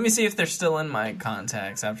 Let me see if they're still in my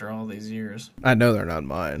contacts after all these years. I know they're not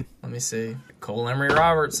mine. Let me see. Cole Emery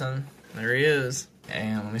Robertson. There he is.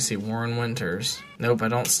 And let me see. Warren Winters. Nope, I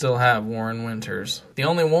don't still have Warren Winters. The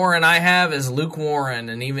only Warren I have is Luke Warren,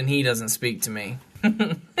 and even he doesn't speak to me.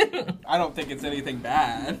 I don't think it's anything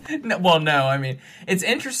bad. No, well, no, I mean, it's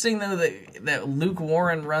interesting, though, that Luke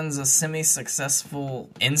Warren runs a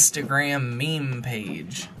semi-successful Instagram meme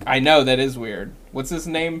page. I know, that is weird. What's his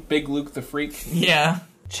name? Big Luke the Freak? Yeah.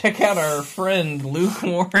 Check out our friend Luke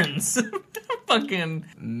Warren's fucking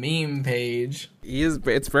meme page.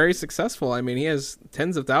 It's very successful. I mean, he has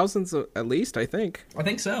tens of thousands at least, I think. I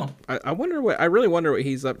think so. I really wonder what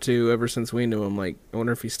he's up to ever since we knew him. Like, I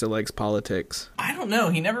wonder if he still likes politics. I don't know.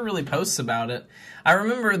 He never really posts about it. I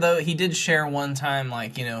remember, though, he did share one time,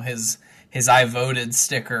 like, you know, his I voted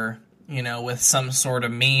sticker, you know, with some sort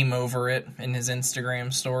of meme over it in his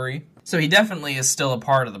Instagram story. So he definitely is still a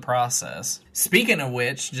part of the process. Speaking of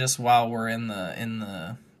which, just while we're in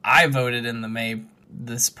the I voted in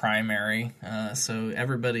this primary, so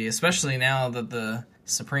everybody, especially now that the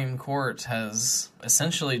Supreme Court has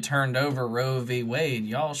essentially turned over Roe v. Wade,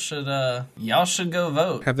 y'all should go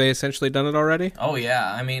vote. Have they essentially done it already? Oh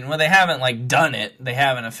yeah, I mean, well, they haven't like done it. They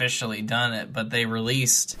haven't officially done it, but they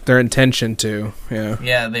released Their intention to, yeah.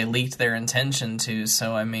 Yeah, they leaked their intention to.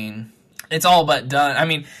 So I mean, it's all but done. I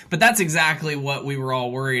mean, but that's exactly what we were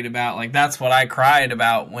all worried about. Like, that's what I cried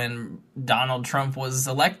about when Donald Trump was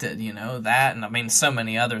elected, you know, that, and I mean, so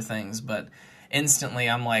many other things. But instantly,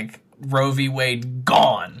 I'm like, Roe v. Wade,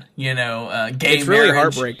 gone. You know, gay It's really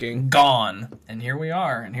marriage, heartbreaking. gone. And here we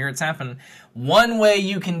are, and here it's happened. One way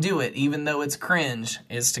you can do it, even though it's cringe,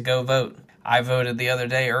 is to go vote. I voted the other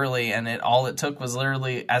day early, and all it took was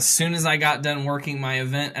literally, as soon as I got done working my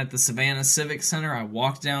event at the Savannah Civic Center, I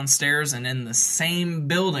walked downstairs, and in the same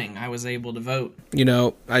building, I was able to vote. You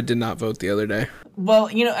know, I did not vote the other day.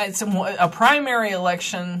 Well, you know, it's a primary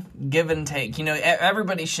election, give and take. You know,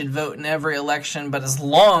 everybody should vote in every election, but as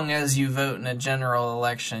long as you vote in a general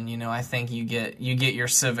election, you know, I think you get your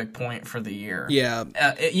civic point for the year. Yeah.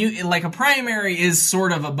 Like, a primary is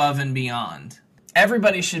sort of above and beyond.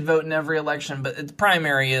 Everybody should vote in every election, but the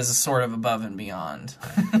primary is sort of above and beyond.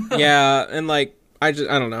 Yeah, and like, I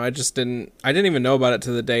don't know, I didn't even know about it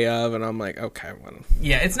to the day of, and I'm like, okay, well.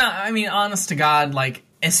 Yeah, it's not, I mean, honest to God, like,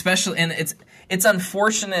 especially, and it's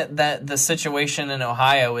unfortunate that the situation in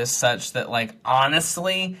Ohio is such that, like,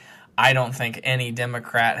 honestly, I don't think any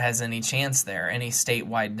Democrat has any chance there, any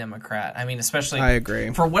statewide Democrat. I mean, especially... I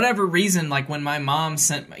agree. For whatever reason, like, when my mom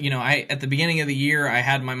sent, you know, at the beginning of the year, I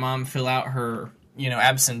had my mom fill out her, you know,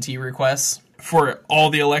 absentee requests for all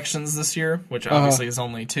the elections this year, which obviously is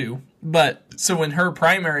only 2. But, so when her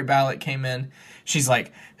primary ballot came in, she's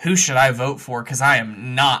like, who should I vote for? Because I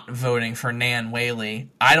am not voting for Nan Whaley.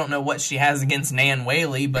 I don't know what she has against Nan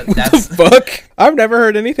Whaley, but that's... Fuck? I've never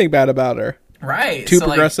heard anything bad about her. Right. Too so,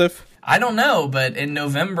 progressive? Like, I don't know, but in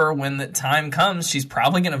November, when the time comes, she's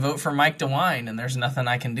probably going to vote for Mike DeWine, and there's nothing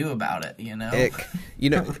I can do about it, you know? Ick. You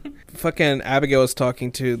know, fucking Abigail was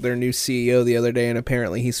talking to their new CEO the other day, and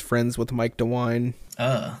apparently he's friends with Mike DeWine.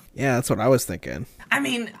 Yeah, that's what I was thinking. I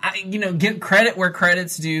mean, you know, give credit where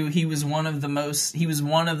credit's due. He was one of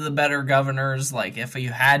the better governors. Like, if you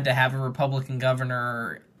had to have a Republican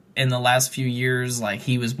governor in the last few years, like,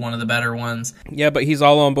 he was one of the better ones. Yeah, but he's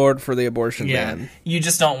all on board for the abortion ban. You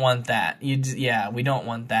just don't want that. We don't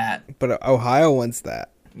want that. But Ohio wants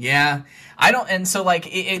that. Yeah, I don't, and so,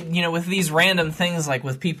 like, you know, with these random things, like,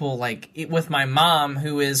 with people, like, with my mom,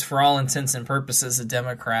 who is, for all intents and purposes, a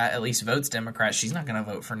Democrat, at least votes Democrat, she's not going to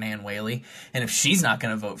vote for Nan Whaley, and if she's not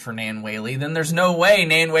going to vote for Nan Whaley, then there's no way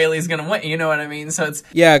Nan Whaley's going to win, you know what I mean? So it's...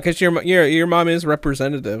 Yeah, because your mom is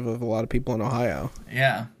representative of a lot of people in Ohio.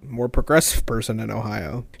 Yeah. More progressive person in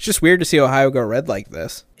Ohio. It's just weird to see Ohio go red like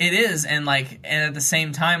this. It is, and at the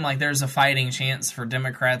same time, like, there's a fighting chance for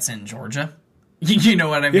Democrats in Georgia. You know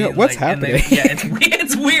what I mean? Yeah, what's like, and happening?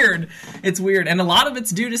 it's weird. It's weird, and a lot of it's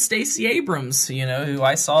due to Stacey Abrams, who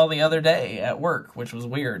I saw the other day at work, which was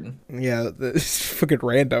weird. Yeah, it's fucking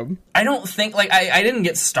random. I don't think, like, I didn't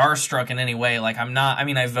get starstruck in any way. Like,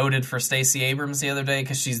 I voted for Stacey Abrams the other day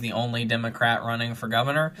because she's the only Democrat running for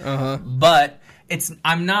governor. But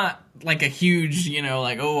I'm not, like, a huge,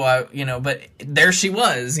 but there she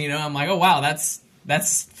was, I'm like, oh, wow,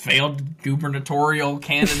 that's failed gubernatorial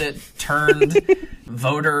candidate turned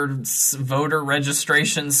voter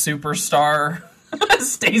registration superstar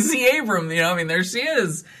Stacey Abrams. There she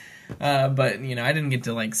is. But I didn't get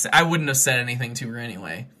to I wouldn't have said anything to her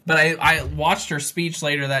anyway. But I watched her speech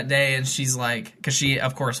later that day, and she's like, because she,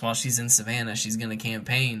 of course, while she's in Savannah, she's going to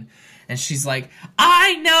campaign. And she's like,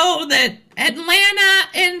 I know that Atlanta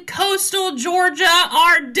and coastal Georgia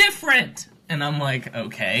are different. And I'm like,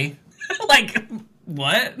 okay. Like,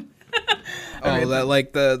 what? That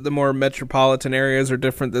like the more metropolitan areas are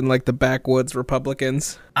different than like the backwoods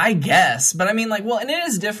Republicans. I guess, but and it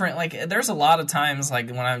is different. Like, there's a lot of times, like,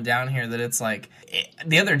 when I'm down here that it's like,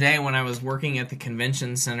 the other day when I was working at the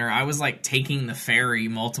convention center, I was like taking the ferry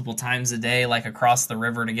multiple times a day, like across the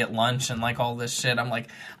river to get lunch and like all this shit. I'm like,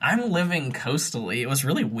 I'm living coastally. It was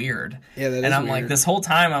really weird. Yeah, that is and I'm weird. like, this whole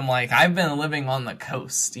time I'm like, I've been living on the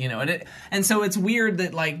coast, and so it's weird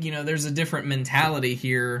that there's a different mentality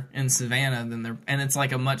here in Savannah than there, and it's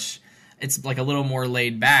like it's like a little more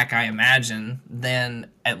laid back, I imagine,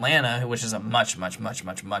 than Atlanta, which is a much, much, much,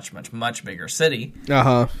 much, much, much, much bigger city.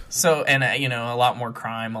 So, and a lot more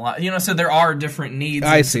crime, so there are different needs.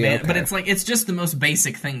 I see, Savannah, okay. but it's just the most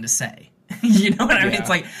basic thing to say. You know what I mean? It's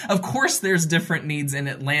like, of course there's different needs in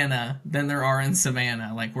Atlanta than there are in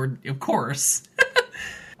Savannah. Like, of course.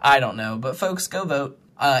 I don't know, but folks, go vote.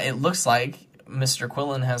 It looks like Mr.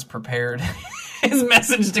 Quillen has prepared his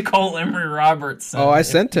message to Cole Emery Roberts. Oh, I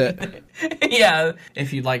sent it. Yeah,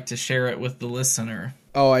 if you'd like to share it with the listener.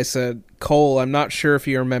 Oh, I said, Cole, I'm not sure if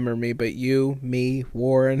you remember me, but you, me,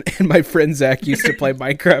 Warren, and my friend Zach used to play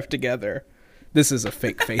Minecraft together. This is a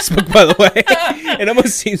fake Facebook, by the way. It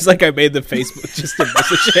almost seems like I made the Facebook just to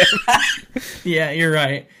message him. Yeah, you're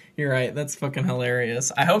right. You're right. That's fucking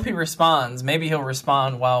hilarious. I hope he responds. Maybe he'll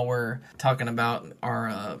respond while we're talking about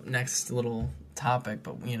our next little topic,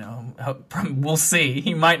 but we'll see.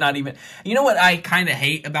 He might not even. You know what I kind of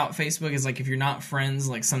hate about Facebook is, like, if you're not friends,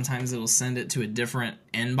 like, sometimes it'll send it to a different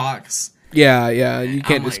inbox. Yeah, you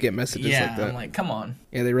can't just get messages like that. I'm like, come on.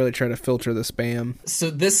 Yeah, they really try to filter the spam. So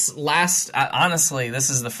this honestly, this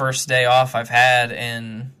is the first day off I've had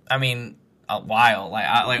in, a while.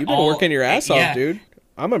 You've been working your ass off, dude.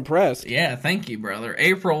 I'm impressed. Yeah, thank you, brother.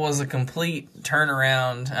 April was a complete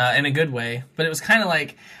turnaround in a good way, but it was kind of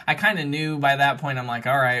like, I kind of knew by that point, I'm like,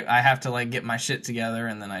 all right, I have to, like, get my shit together,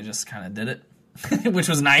 and then I just kind of did it, which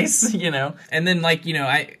was nice, And then, like,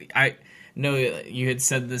 I know you had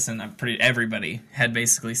said this, and everybody had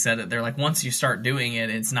basically said it. They're like, once you start doing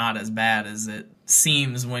it, it's not as bad as it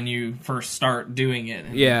seems when you first start doing it.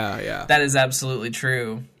 And yeah. That is absolutely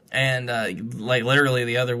true. And, like, literally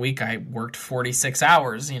the other week, I worked 46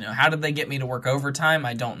 hours. How did they get me to work overtime?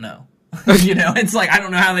 I don't know. It's like, I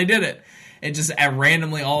don't know how they did it. It just,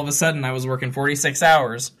 randomly, all of a sudden, I was working 46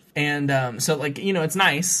 hours. And, so, like, it's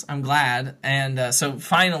nice. I'm glad. And, so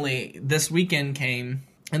finally, this weekend came,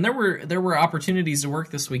 and there were opportunities to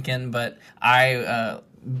work this weekend, but I,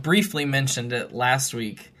 briefly mentioned it last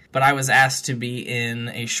week, but I was asked to be in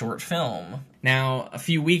a short film. Now, a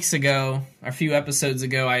few episodes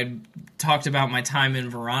ago, I talked about my time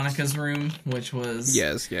in Veronica's room, which was,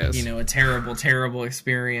 yes, a terrible, terrible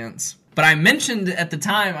experience. But I mentioned at the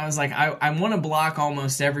time, I was like, I want to block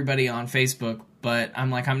almost everybody on Facebook, but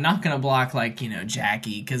I'm like, I'm not going to block, like,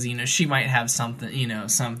 Jackie, because, she might have something,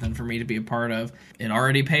 something for me to be a part of. It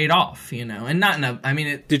already paid off, and not enough.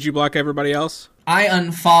 Did you block everybody else? I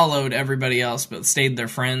unfollowed everybody else, but stayed their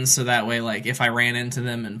friends, so that way, like, if I ran into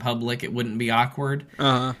them in public, it wouldn't be awkward.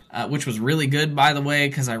 Which was really good, by the way,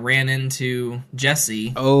 because I ran into Jessie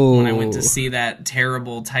when I went to see that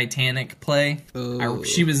terrible Titanic play.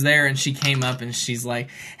 She was there, and she came up, and she's like,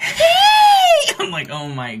 "Hey!" I'm like, oh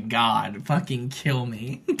my god, fucking kill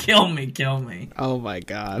me. Kill me. Oh my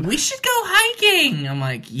god. We should go hiking! I'm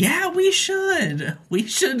like, yeah, we should. We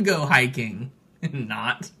should go hiking.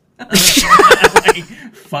 Not. Like,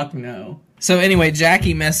 fuck no. So anyway,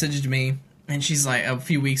 Jackie messaged me, and she's like, a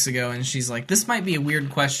few weeks ago, and she's like, this might be a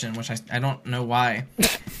weird question, which I don't know why,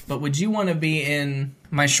 but would you want to be in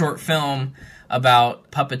my short film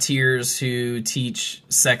about puppeteers who teach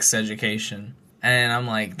sex education? And I'm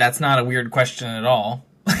like, that's not a weird question at all.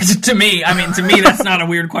 To me, that's not a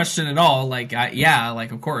weird question at all. Like,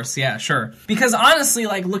 of course, yeah, sure. Because honestly,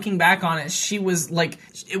 like, looking back on it, she was, like,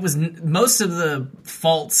 most of the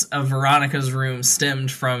faults of Veronica's room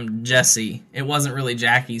stemmed from Jesse. It wasn't really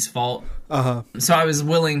Jackie's fault. So I was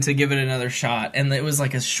willing to give it another shot, and it was,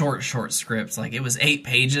 like, a short script. Like, it was 8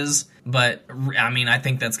 pages, but, I mean, I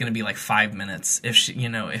think that's gonna be, like, 5 minutes if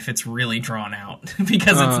it's really drawn out.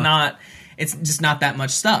 Because it's just not that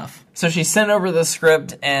much stuff. So she sent over the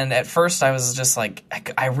script, and at first I was just like,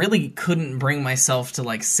 I really couldn't bring myself to,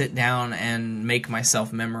 like, sit down and make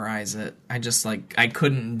myself memorize it. I just, like, I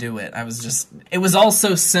couldn't do it. It was all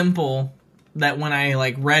so simple that when I,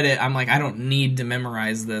 like, read it, I'm like, I don't need to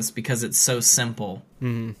memorize this because it's so simple.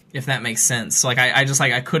 Mm-hmm. If that makes sense. So, like, I just,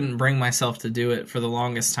 like, I couldn't bring myself to do it for the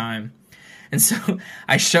longest time. And so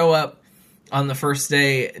I show up on the first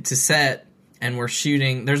day to set, and we're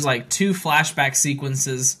shooting. There's like 2 flashback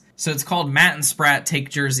sequences. So it's called Matt and Spratt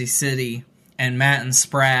Take Jersey City. And Matt and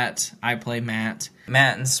Spratt, I play Matt.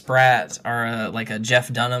 Matt and Spratt are like a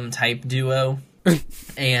Jeff Dunham type duo.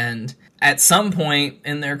 And at some point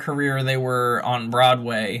in their career, they were on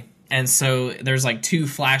Broadway. And so there's like 2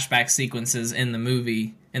 flashback sequences in the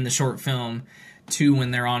movie, in the short film, 2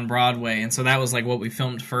 when they're on Broadway. And so that was like what we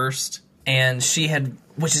filmed first. And this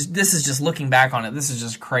is just looking back on it, this is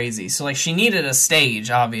just crazy. So, like, she needed a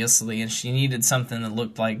stage, obviously, and she needed something that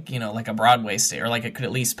looked like, like a Broadway stage, or like it could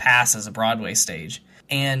at least pass as a Broadway stage.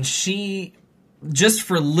 And she, just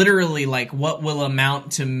for literally, like, what will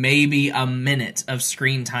amount to maybe a minute of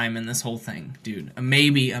screen time in this whole thing, dude.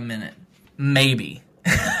 Maybe a minute. Maybe.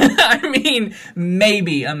 I mean,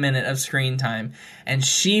 maybe a minute of screen time. And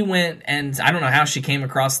she went, and I don't know how she came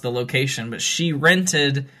across the location, but she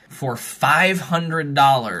rented for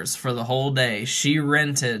 $500 for the whole day. She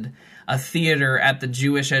rented a theater at the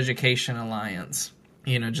Jewish Education Alliance.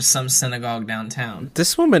 Just some synagogue downtown.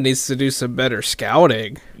 This woman needs to do some better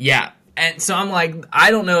scouting. Yeah. And so I'm like, I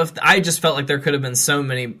don't know if, I just felt like there could have been so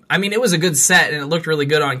many. I mean, it was a good set and it looked really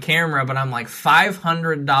good on camera, but I'm like,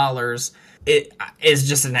 $500, it is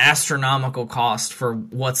just an astronomical cost for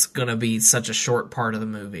what's going to be such a short part of the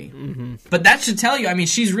movie. Mm-hmm. But that should tell you, I mean,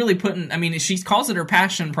 she's really she calls it her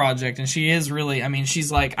passion project, and she is really, I mean,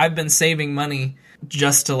 she's like, I've been saving money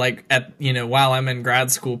just to, like, while I'm in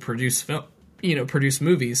grad school, produce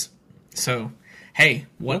movies. So, hey,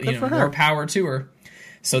 more power to her.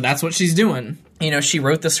 So that's what she's doing. She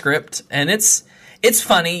wrote the script, and it's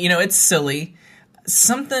funny, it's silly.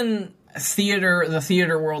 The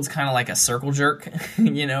theater world's kind of like a circle jerk.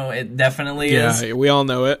 It definitely is. Yeah, we all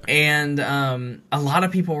know it. And a lot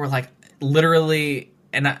of people were like, literally,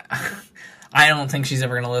 and I don't think she's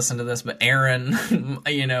ever going to listen to this, but Erin,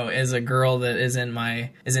 is a girl that is in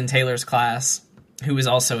Taylor's class, who is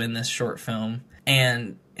also in this short film.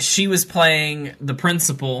 And she was playing the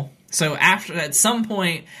principal. So at some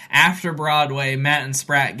point after Broadway, Matt and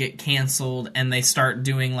Spratt get canceled, and they start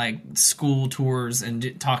doing, like, school tours and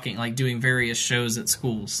doing various shows at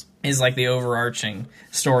schools, is like the overarching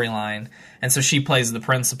storyline. And so she plays the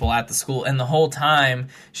principal at the school, and the whole time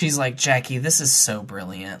she's like, Jackie, this is so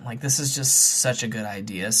brilliant. Like, this is just such a good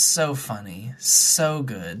idea. So funny. So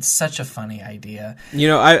good. Such a funny idea.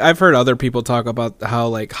 I've heard other people talk about how,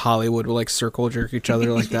 like, Hollywood will, like, circle jerk each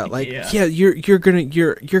other like that. Like, yeah, you're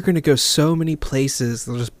gonna go so many places,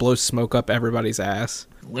 they'll just blow smoke up everybody's ass.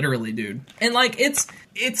 Literally, dude. And, like, it's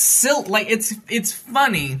still, like, it's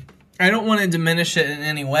funny. I don't want to diminish it in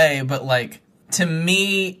any way, but, like, to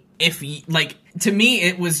me, and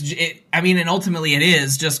ultimately it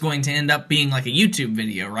is just going to end up being like a YouTube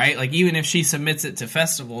video, right? Like, even if she submits it to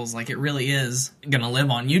festivals, like, it really is gonna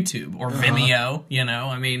live on YouTube or Vimeo,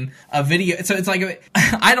 I mean, a video. So it's like,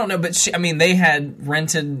 I don't know, but they had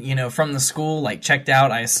rented, from the school, like, checked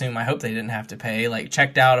out, I hope they didn't have to pay, like,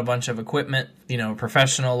 checked out a bunch of equipment,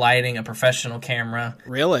 professional lighting, a professional camera.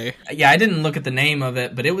 Really? Yeah, I didn't look at the name of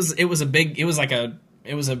it, but it was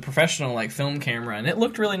a professional, like, film camera, and it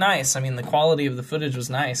looked really nice. I mean, the quality of the footage was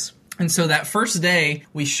nice. And so that first day,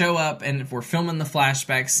 we show up, and we're filming the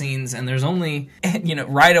flashback scenes, and there's only,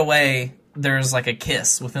 right away, there's, like, a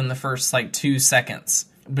kiss within the first, like, 2 seconds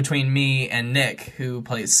between me and Nick, who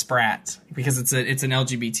plays Spratt, because it's an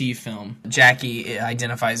LGBT film. Jackie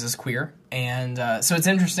identifies as queer. And so it's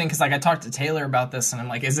interesting, because, like, I talked to Taylor about this, and I'm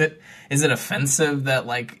like, is it offensive that,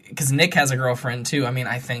 like, because Nick has a girlfriend, too. I mean,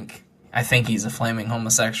 I think he's a flaming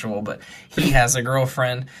homosexual, but he has a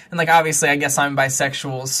girlfriend. And, like, obviously, I guess I'm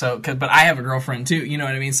bisexual, but I have a girlfriend, too, you know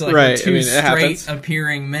what I mean? So, like, right. we're two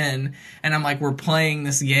straight-appearing men, and I'm like, we're playing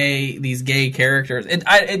these gay characters.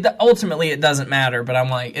 Ultimately, it doesn't matter, but I'm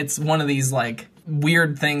like, it's one of these, like,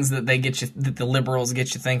 weird things that the liberals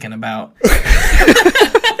get you thinking about.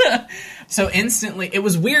 So instantly, it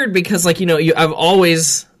was weird because, like, I've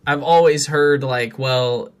always heard, like,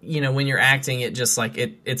 well, when you're acting, it just, like,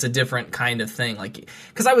 it's a different kind of thing. Like,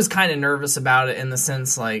 because I was kind of nervous about it in the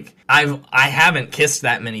sense, like, I haven't kissed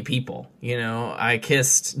that many people, I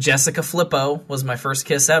kissed Jessica Flippo was my first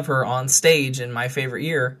kiss ever on stage in My Favorite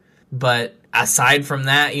Year. But aside from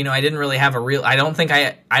that, I didn't really have I don't think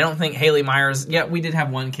Haley Myers, yeah, we did have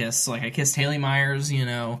one kiss. So, like, I kissed Haley Myers,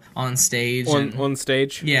 on stage. On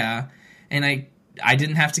stage? Yeah. And I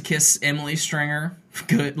didn't have to kiss Emily Stringer.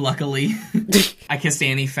 Good, luckily. I kissed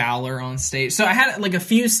Annie Fowler on stage. So I had, like, a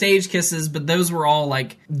few stage kisses, but those were all,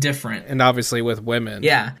 like, different. And obviously with women.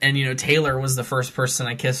 Yeah. And, Taylor was the first person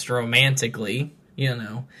I kissed romantically,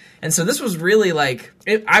 And so this was really, like,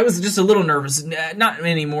 I was just a little nervous. Not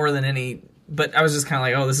any more than any, but I was just kind of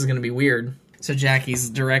like, oh, this is going to be weird. So Jackie's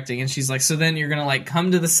directing, and she's like, so then you're going to, like,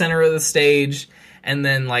 come to the center of the stage, and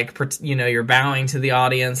then, like, you're bowing to the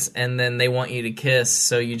audience, and then they want you to kiss,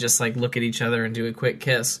 so you just, like, look at each other and do a quick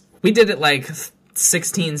kiss. We did it, like,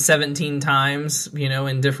 16, 17 times,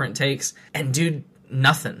 in different takes, and dude,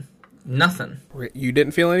 nothing. You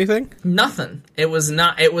didn't feel anything? It was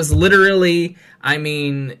literally, I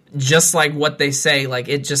mean, just like what they say, like,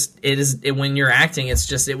 when you're acting,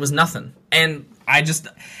 it was nothing. And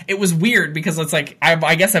it was weird because it's like,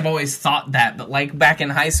 I guess I've always thought that, but, like, back in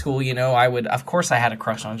high school, of course I had a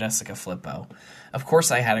crush on Jessica Flippo. Of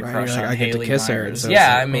course I had a crush on Haley Myers. Her, so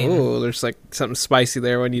yeah, like, I mean... Ooh, there's, like, something spicy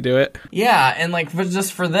there when you do it. Yeah, and, like,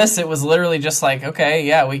 just for this, it was literally just like, okay,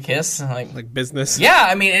 yeah, we kiss. And, like business. Yeah,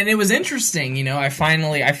 I mean, and it was interesting, I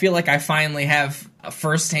feel like I finally have a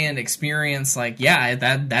first-hand experience, like, yeah,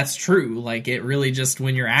 that's true. Like, it really just,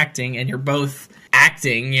 when you're acting and you're both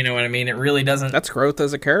acting, you know what I mean? It really doesn't... That's growth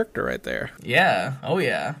as a character right there. Yeah. Oh,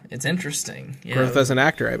 yeah. It's interesting. Yeah. Growth as an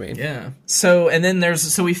actor, I mean. Yeah. So, and then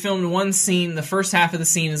we filmed one scene. The first half of the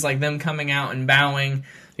scene is, like, them coming out and bowing,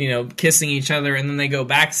 kissing each other, and then they go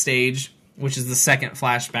backstage, which is the second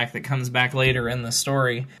flashback that comes back later in the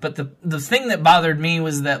story. But the thing that bothered me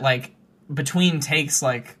was that, like, between takes,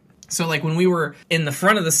 like... So, like, when we were in the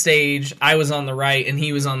front of the stage, I was on the right and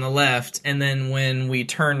he was on the left, and then when we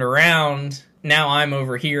turned around... Now I'm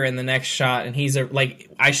over here in the next shot, and he's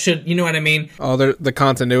like, I should, you know what I mean? Oh, the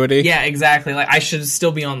continuity? Yeah, exactly. Like, I should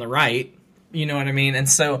still be on the right, you know what I mean? And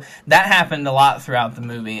so that happened a lot throughout the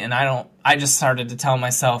movie, and I just started to tell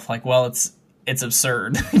myself, like, well, it's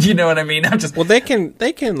absurd, you know what I mean? Well, they can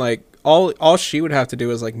like, all she would have to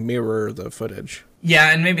do is, like, mirror the footage.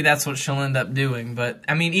 Yeah, and maybe that's what she'll end up doing, but,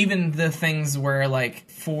 I mean, even the things where, like,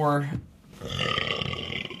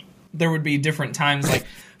 there would be different times, like,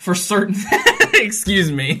 for certain,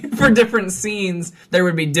 for different scenes, there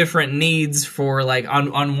would be different needs for, like,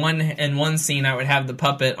 in one scene, I would have the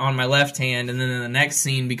puppet on my left hand, and then in the next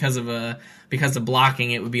scene, because of blocking,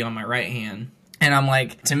 it would be on my right hand. And I'm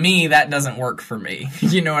like, to me, that doesn't work for me.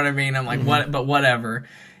 You know what I mean? I'm like, what? But whatever.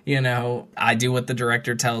 I do what the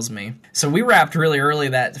director tells me. So we wrapped really early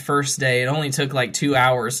that first day. It only took, like, 2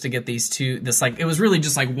 hours to get it was really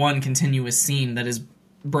just, like, one continuous scene that is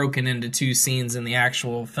broken into 2 scenes in the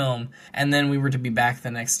actual film, and then we were to be back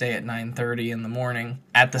the next day at 9:30 in the morning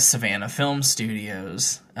at the Savannah Film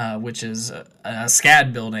Studios, which is a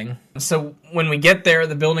SCAD building. So when we get there,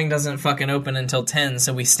 the building doesn't fucking open until 10,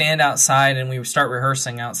 so we stand outside and we start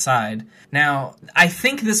rehearsing outside. Now, I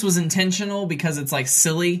think this was intentional because it's, like,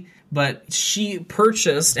 silly, but she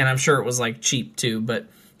purchased, and I'm sure it was, like, cheap too, but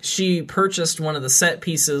she purchased one of the set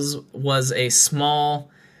pieces was a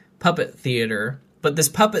small puppet theater. But this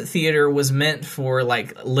puppet theater was meant for,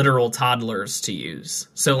 like, literal toddlers to use.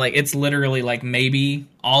 So, like, it's literally, like, maybe,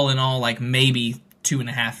 all in all, like, maybe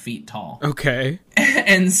 2.5 feet tall. Okay.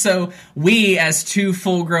 And so we, as 2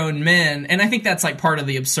 full-grown men, and I think that's, like, part of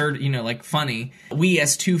the absurd, like, funny. We,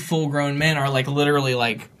 as 2 full-grown men, are, like, literally,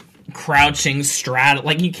 like, crouching,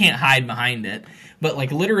 like, you can't hide behind it. But,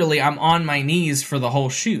 like, literally, I'm on my knees for the whole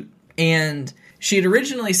shoot. And she had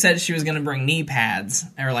originally said she was going to bring knee pads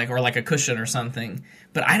or like a cushion or something,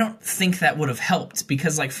 but I don't think that would have helped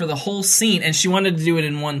because, like, for the whole scene, and she wanted to do it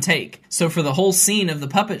in one take. So for the whole scene of the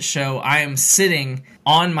puppet show, I am sitting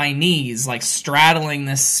on my knees, like, straddling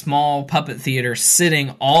this small puppet theater,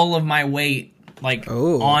 sitting all of my weight, like,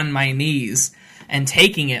 on my knees and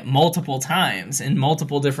taking it multiple times in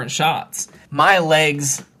multiple different shots. My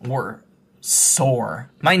legs were sore.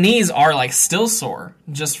 My knees are, like, still sore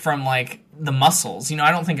just from, like, the muscles. I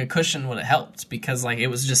don't think a cushion would have helped because, like, it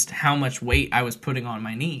was just how much weight I was putting on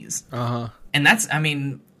my knees. Uh-huh. And that's, I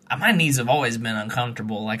mean, my knees have always been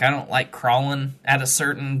uncomfortable. Like, I don't like crawling at a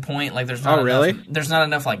certain point. Like, there's not Oh, really? there's not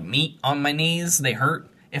enough, like, meat on my knees. They hurt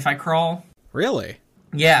if I crawl. Really?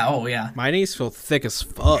 Yeah, oh, yeah. My knees feel thick as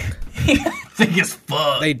fuck. Thick as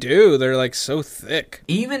fuck. They do. They're, like, so thick.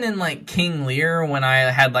 Even in, like, King Lear, when I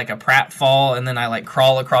had, like, a pratfall and then I, like,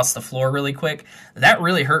 crawl across the floor really quick, that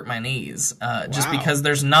really hurt my knees. Just because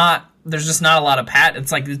there's just not a lot of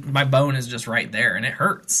it's like my bone is just right there and it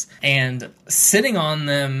hurts. And sitting on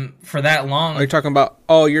them for that long. You're talking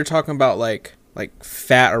about, like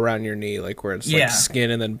fat around your knee, like where it's like skin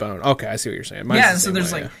and then bone. Okay, I see what you're saying. Mine's so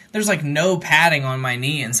there's like no padding on my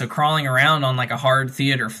knee, and so crawling around on like a hard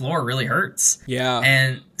theater floor really hurts. Yeah.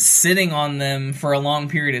 And sitting on them for a long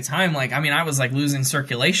period of time, like, I mean, I was like losing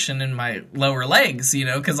circulation in my lower legs, you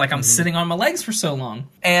know, because like I'm sitting on my legs for so long.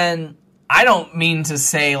 And I don't mean to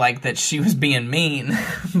say like that she was being mean,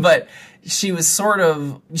 but she was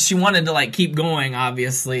she wanted to like keep going,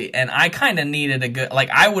 obviously, and I kind of needed a good,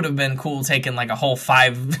 like, I would have been cool taking like a whole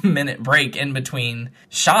 5-minute break in between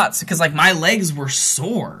shots, because like my legs were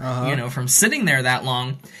sore, you know, from sitting there that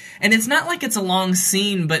long. And it's not like it's a long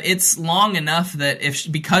scene, but it's long enough that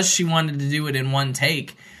because she wanted to do it in one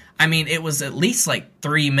take, I mean, it was at least like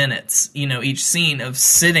 3 minutes, you know, each scene of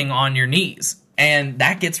sitting on your knees. And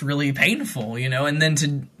that gets really painful, you know, and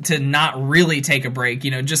then to not really take a break, you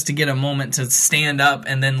know, just to get a moment to stand up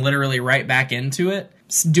and then literally right back into it,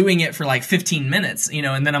 doing it for like 15 minutes, you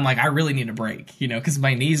know, and then I'm like, I really need a break, you know, because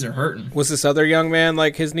my knees are hurting. Was this other young man,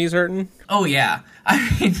 like, his knees hurting? Oh, yeah.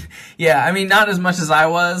 I mean, not as much as I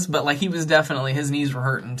was, but like his knees were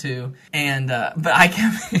hurting too. And, but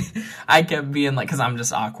I kept being like, cause I'm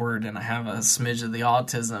just awkward and I have a smidge of the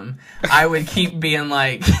autism. I would keep being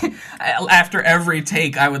like, after every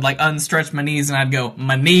take, I would like unstretch my knees and I'd go,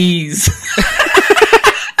 my knees.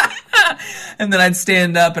 And then I'd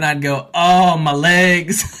stand up and I'd go, oh, my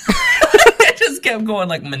legs. I just kept going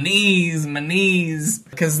like, my knees.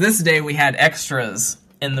 Because this day we had extras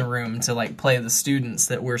in the room to like play the students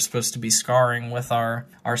that we're supposed to be scarring with our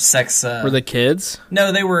sex. Were they kids?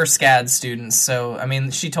 No, they were SCAD students. So, I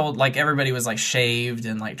mean, she told like everybody was like shaved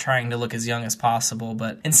and like trying to look as young as possible.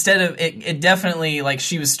 But instead of it definitely like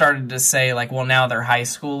she was started to say like, well, now they're high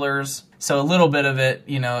schoolers. So a little bit of it,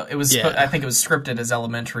 you know, it was, I think it was scripted as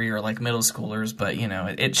elementary or like middle schoolers, but, you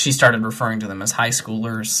know, she started referring to them as high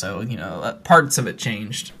schoolers. So, you know, parts of it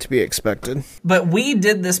changed. To be expected. But we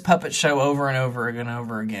did this puppet show over and over and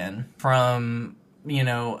over again from, you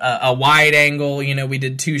know, a wide angle. You know, we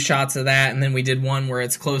did 2 shots of that, and then we did one where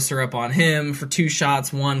it's closer up on him for 2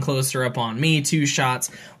 shots, one closer up on me, 2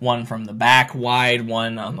 shots, one from the back wide,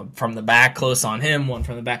 one from the back close on him, one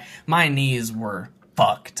from the back. My knees were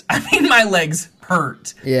fucked. I mean, my legs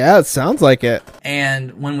hurt. Yeah, it sounds like it.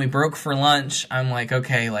 And when we broke for lunch, I'm like,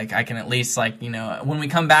 okay, like I can at least like, you know, when we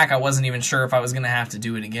come back, I wasn't even sure if I was going to have to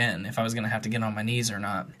do it again, if I was going to have to get on my knees or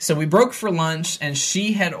not. So we broke for lunch, and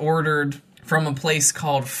she had ordered from a place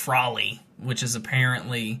called Frolly, which is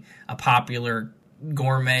apparently a popular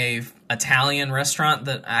gourmet Italian restaurant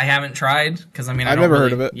that I haven't tried, because I mean, I've never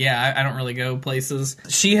heard of it. Yeah, I don't really go places.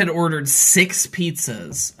 She had ordered 6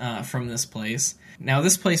 pizzas from this place. Now,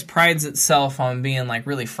 this place prides itself on being, like,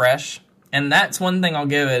 really fresh, and that's one thing I'll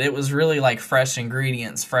give it. It was really, like, fresh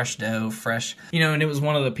ingredients, fresh dough, fresh, you know, and it was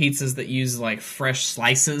one of the pizzas that used, like, fresh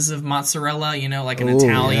slices of mozzarella, you know, like an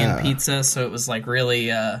Italian pizza, so it was, like,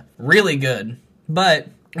 really, really good. But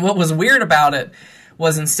what was weird about it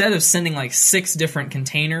was instead of sending, like, 6 different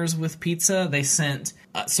containers with pizza, they sent...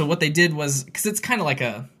 so what they did was, because it's kind of like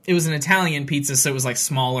it was an Italian pizza, so it was, like,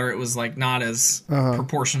 smaller. It was, like, not as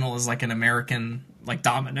proportional as, like, an American... like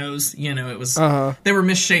Domino's, you know, it was, they were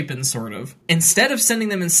misshapen, sort of. Instead of sending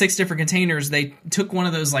them in 6 different containers, they took one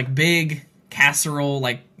of those, like, big casserole,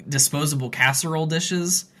 like, disposable casserole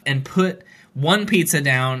dishes and put one pizza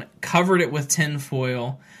down, covered it with tin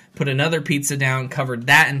foil, put another pizza down, covered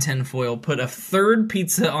that in tin foil, put a third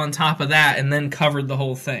pizza on top of that, and then covered the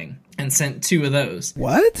whole thing, and sent 2 of those.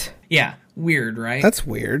 What? Yeah. Weird, right? That's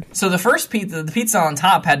weird. So the first pizza, the pizza on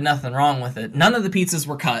top had nothing wrong with it. None of the pizzas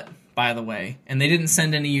were cut, by the way, and they didn't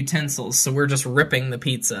send any utensils, so we're just ripping the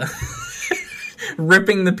pizza.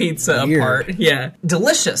 Ripping the pizza apart. Yeah.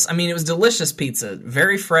 Delicious. I mean, it was delicious pizza.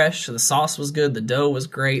 Very fresh. The sauce was good. The dough was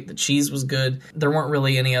great. The cheese was good. There weren't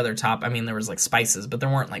really any other top. I mean, there was like spices, but there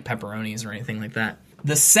weren't like pepperonis or anything like that.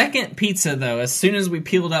 The second pizza, though, as soon as we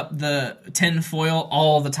peeled up the tin foil,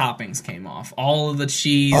 all the toppings came off. All of the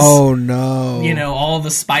cheese. Oh, no. You know, all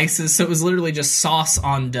the spices. So it was literally just sauce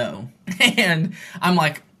on dough. And I'm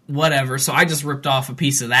like, whatever. So I just ripped off a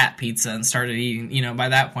piece of that pizza and started eating. You know, by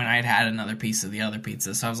that point, I had had another piece of the other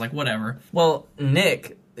pizza. So I was like, whatever. Well,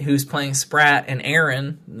 Nick, who's playing Sprat, and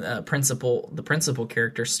Aaron, the principal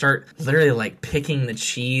character, start literally like picking the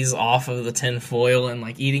cheese off of the tin foil and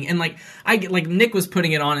like eating. And like Nick was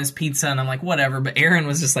putting it on his pizza, and I'm like, whatever. But Aaron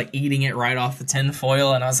was just like eating it right off the tin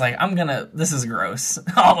foil, and I was like, this is gross.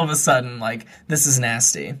 All of a sudden, like, this is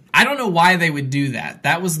nasty. I don't know why they would do that.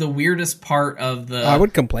 That was the weirdest part of the. I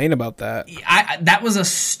would complain about that. That was a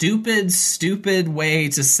stupid way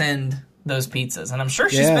to send those pizzas, and I'm sure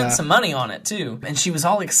she spent some money on it too. And she was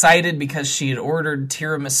all excited because she had ordered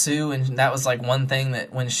tiramisu, and that was like one thing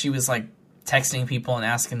that when she was like texting people and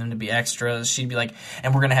asking them to be extras, she'd be like,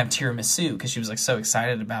 and we're gonna have tiramisu, because she was like so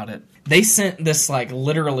excited about it. They sent this like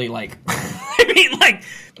literally like I mean like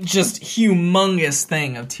just humongous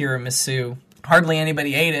thing of tiramisu. Hardly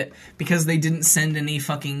anybody ate it because they didn't send any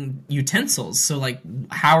fucking utensils. So like,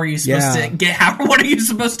 how are you supposed to get? What are you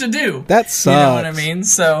supposed to do? That sucks. You know what I mean?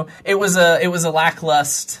 So it was a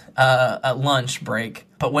lackluster lunch break.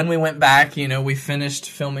 But when we went back, we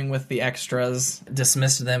finished filming with the extras,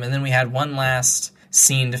 dismissed them, and then we had one last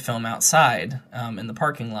scene to film outside in the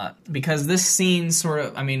parking lot, because this scene sort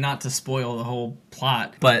of, not to spoil the whole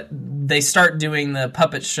plot, but they start doing the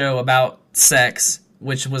puppet show about sex,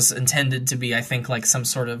 which was intended to be, I think, like some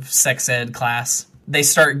sort of sex ed class. They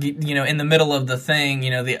start, in the middle of the thing,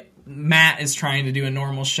 Matt is trying to do a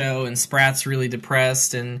normal show, and Sprat's really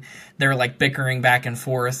depressed, and they're like bickering back and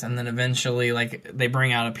forth, and then eventually like they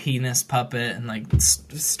bring out a penis puppet and like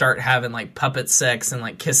start having like puppet sex and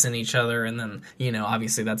like kissing each other, and then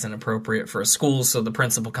obviously that's inappropriate for a school, so the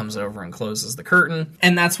principal comes over and closes the curtain,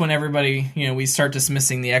 and that's when everybody we start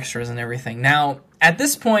dismissing the extras and everything. Now at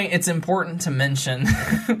this point, it's important to mention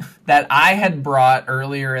that I had brought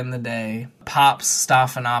earlier in the day Pops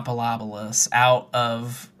Staphynopolis out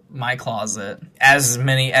of my closet. As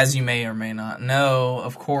many as you may or may not know,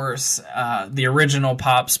 of course, the original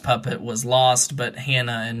Pops puppet was lost, but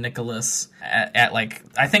Hannah and Nicholas at like,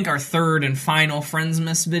 I think our third and final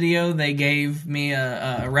Friendsmas video, they gave me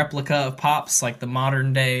a replica of Pops, like the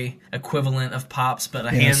modern day equivalent of Pops,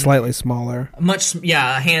 but slightly smaller.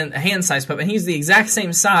 A hand size puppet. And he's the exact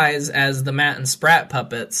same size as the Matt and Sprat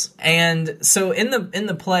puppets. And so in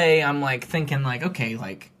the play, I'm like thinking like, okay,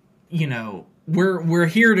 like, we're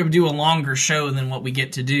here to do a longer show than what we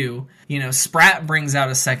get to do. Sprat brings out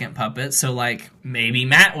a second puppet, so like maybe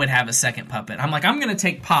Matt would have a second puppet. I'm like, I'm gonna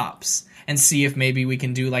take Pops and see if maybe we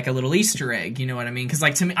can do like a little Easter egg. You know what I mean? Because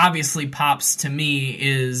like to me, obviously Pops to me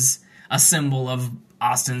is a symbol of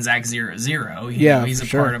Austin Zach 00. He's a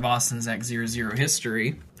part of Austin Zach 00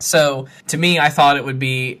 history. So to me, I thought it would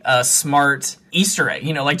be a smart Easter egg,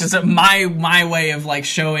 like just my way of like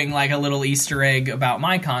showing like a little Easter egg about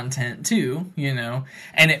my content too,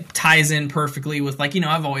 and it ties in perfectly with like,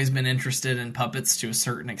 I've always been interested in puppets to a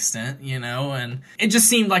certain extent, and it just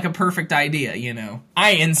seemed like a perfect idea,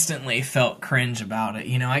 I instantly felt cringe about it.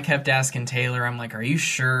 I kept asking Taylor, I'm like, are you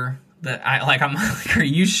sure? I'm like, are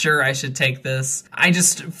you sure I should take this? I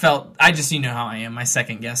just how I am. I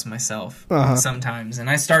second guess myself sometimes. And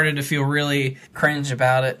I started to feel really cringe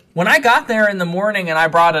about it. When I got there in the morning and I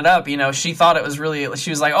brought it up, she thought it was she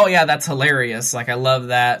was like, oh yeah, that's hilarious. Like, I love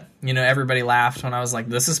that. Everybody laughed when I was like,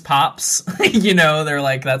 this is Pops. They're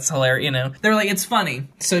like, that's hilarious. They're like, it's funny.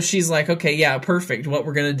 So she's like, okay, yeah, perfect. What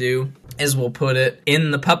we're going to do is we'll put it in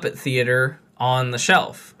the puppet theater on the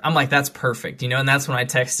shelf. I'm like, that's perfect, and that's when I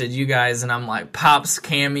texted you guys, and I'm like, Pop's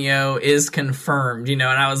cameo is confirmed, and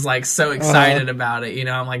I was like so excited about it,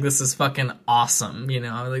 I'm like, this is fucking awesome,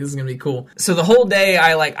 I'm like, this is gonna be cool. So the whole day,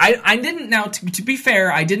 I didn't, now to be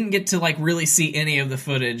fair, I didn't get to like really see any of the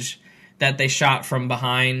footage that they shot from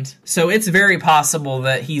behind, so it's very possible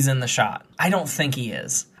that he's in the shot. I don't think he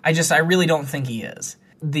is. I really don't think he is.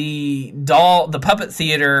 The puppet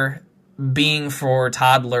theater being for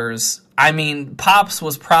toddlers, Pops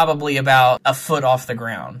was probably about a foot off the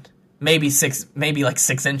ground. Maybe like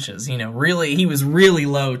 6 inches, really, he was really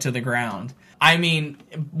low to the ground.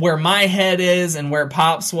 Where my head is and where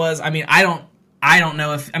Pops was, I don't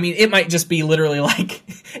know if, it might just be literally like,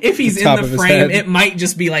 if he's in the frame, it might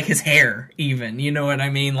just be like his hair even, you know what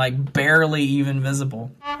I mean? Like barely even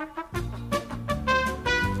visible.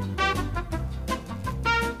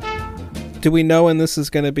 Do we know when this is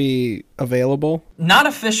going to be available? Not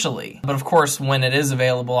officially, but of course, when it is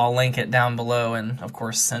available, I'll link it down below and, of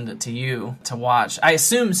course, send it to you to watch. I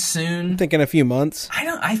assume soon. I'm thinking a few months.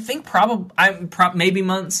 I think maybe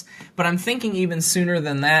months, but I'm thinking even sooner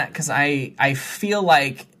than that, because I feel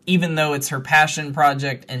like even though it's her passion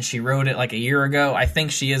project and she wrote it like a year ago, I think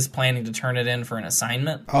she is planning to turn it in for an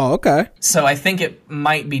assignment. Oh, okay. So I think it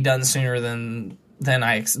might be done sooner than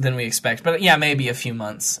than we expect. But yeah, maybe a few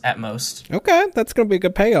months at most. Okay, that's gonna be a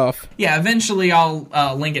good payoff. Yeah, eventually I'll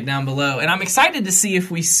link it down below. And I'm excited to see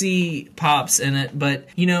if we see Pops in it, but,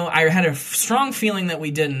 you know, I had a strong feeling that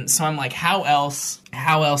we didn't, so I'm like, how else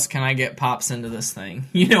can I get Pops into this thing?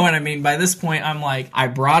 You know what I mean? By this point, I'm like, I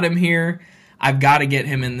brought him here. I've got to get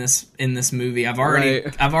him in this movie. I've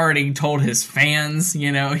already told his fans,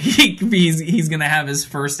 you know, he's gonna have his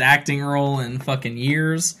first acting role in fucking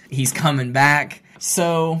years. He's coming back.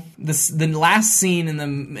 So the last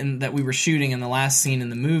scene that we were shooting, and the last scene in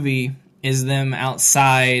the movie is them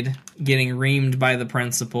outside getting reamed by the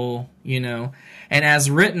principal, you know. And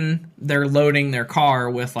as written, they're loading their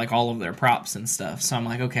car with like all of their props and stuff. So I'm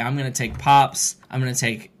like, okay, I'm gonna take Pops. I'm gonna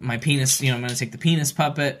take my penis. You know, I'm gonna take the penis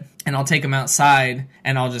puppet, and I'll take him outside,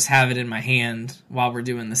 and I'll just have it in my hand while we're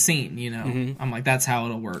doing the scene. You know, I'm like, that's how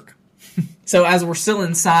it'll work. So as we're still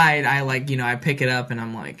inside, I pick it up and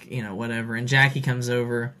I'm like, you know, whatever. And Jackie comes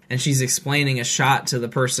over and she's explaining a shot to the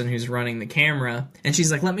person who's running the camera. And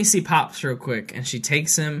she's like, let me see Pops real quick. And she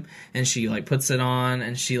takes him and she like puts it on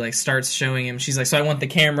and she like starts showing him. She's like, so I want the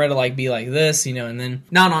camera to like be like this, you know, and then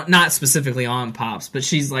not specifically on Pops, but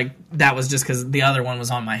she's like, that was just because the other one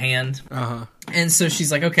was on my hand. And so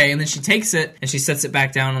she's like, okay. And then she takes it and she sets it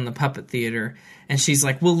back down on the puppet theater. And she's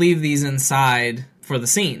like, we'll leave these inside for the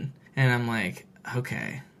scene. And I'm like,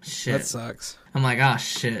 okay, shit. That sucks. I'm like, oh,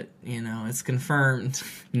 shit, you know, it's confirmed.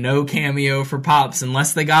 No cameo for Pops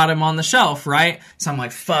unless they got him on the shelf, right? So I'm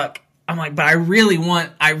like, fuck. I'm like, but I really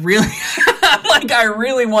want to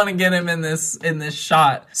get him in this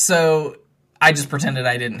shot. So I just pretended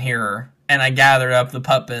I didn't hear her. And I gathered up the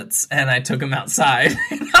puppets and I took them outside.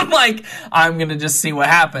 And I'm like, I'm going to just see what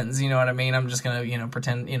happens. You know what I mean? I'm just going to, you know,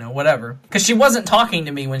 pretend, you know, whatever. Because she wasn't talking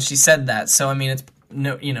to me when she said that. So, I mean, it's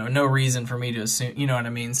no reason for me to assume, you know what I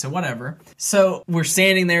mean? So whatever. So we're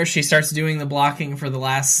standing there. She starts doing the blocking for the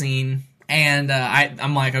last scene. And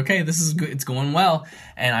I'm like, okay, this is good. It's going well.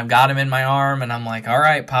 And I've got him in my arm, and I'm like, all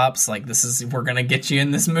right, Pops, like we're gonna get you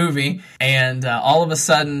in this movie. And all of a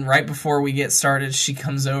sudden, right before we get started, she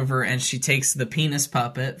comes over and she takes the penis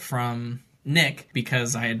puppet from Nick,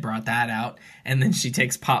 because I had brought that out, and then she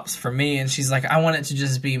takes Pops for me, and she's like, I want it to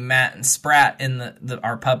just be Matt and Sprat in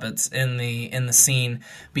our puppets in the scene,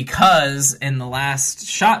 because in the last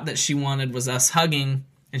shot that she wanted was us hugging,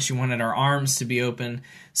 and she wanted our arms to be open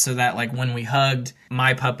so that, like, when we hugged,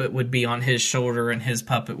 my puppet would be on his shoulder and his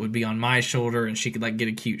puppet would be on my shoulder, and she could, like, get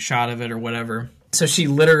a cute shot of it or whatever. So she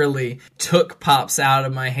literally took Pops out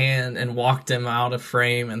of my hand and walked him out of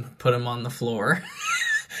frame and put him on the floor.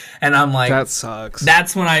 And I'm like, that sucks.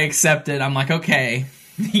 That's when I accepted. I'm like, okay,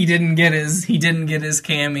 he didn't get his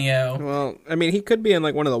cameo. Well, I mean, he could be in,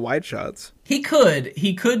 like, one of the wide shots. He could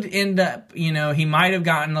end up, you know, he might have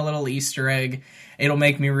gotten a little Easter egg. It'll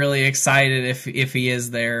make me really excited if he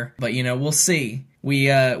is there. But, you know, we'll see.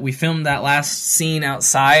 We filmed that last scene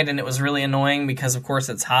outside, and it was really annoying because, of course,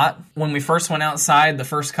 it's hot. When we first went outside, the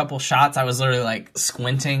first couple shots, I was literally, like,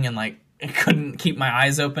 squinting and, like, I couldn't keep my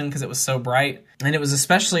eyes open because it was so bright. And it was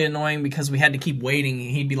especially annoying because we had to keep waiting.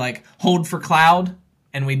 He'd be like, hold for cloud.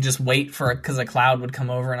 And we'd just wait for it because a cloud would come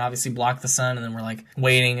over and obviously block the sun. And then we're like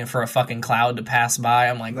waiting for a fucking cloud to pass by.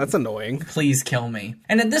 I'm like, that's annoying. Please kill me.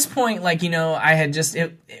 And at this point, like, you know, I had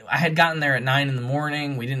gotten there at 9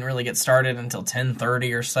 a.m. We didn't really get started until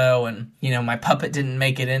 10:30 or so. And, you know, my puppet didn't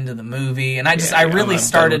make it into the movie. And I really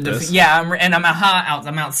started to,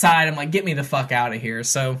 I'm outside. I'm like, get me the fuck out of here.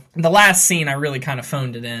 So the last scene, I really kind of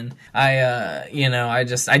phoned it in. I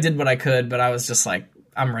did what I could, but I was just like,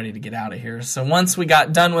 I'm ready to get out of here. So once we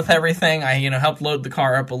got done with everything, I, helped load the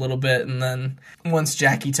car up a little bit. And then once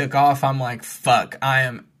Jackie took off, I'm like, fuck, I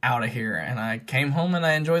am out of here. And I came home and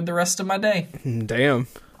I enjoyed the rest of my day. Damn.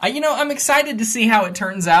 I'm excited to see how it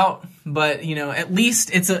turns out. But, at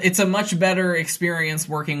least it's a much better experience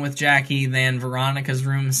working with Jackie than Veronica's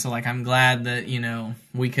room. So, like, I'm glad that,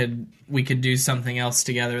 we could do something else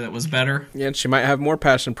together that was better. Yeah, and she might have more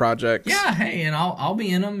passion projects. Yeah, hey, and I'll be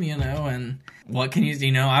in them, and what can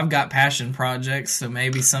you, I've got passion projects, so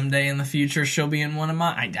maybe someday in the future she'll be in one of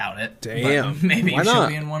mine. I doubt it. Damn. But maybe Why she'll not?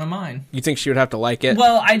 be in one of mine. You think she would have to like it?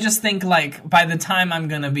 Well, I just think, like, by the time I'm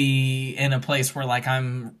going to be in a place where, like,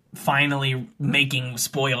 I'm finally making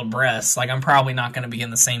spoiled breasts, like, I'm probably not going to be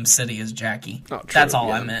in the same city as Jackie. Oh, true. That's all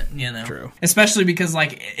Yeah. I meant, True. Especially because,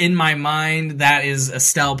 like, in my mind, that is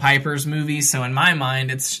Estelle Piper's movie, so in my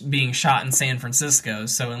mind, it's being shot in San Francisco,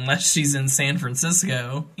 so unless she's in San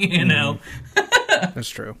Francisco, That's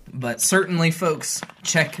true. But certainly, folks,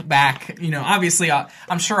 check back. Obviously,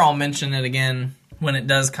 I'm sure I'll mention it again when it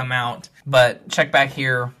does come out. But check back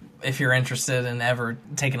here if you're interested in ever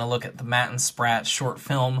taking a look at the Matt and Sprat short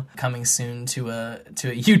film coming soon to a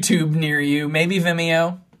YouTube near you, maybe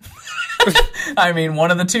Vimeo. I mean,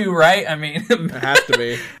 one of the two, right? I mean, It has to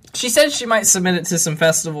be. she said she might submit it to some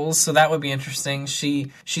festivals, so that would be interesting.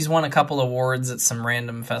 She's won a couple awards at some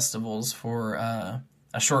random festivals for a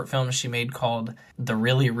short film she made called The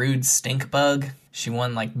Really Rude Stink Bug. She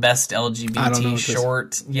won like best LGBT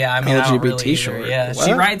short. Yeah, I mean, I don't LGBT really short. either. Yeah,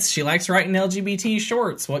 What? she likes writing LGBT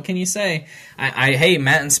shorts. What can you say? Hey,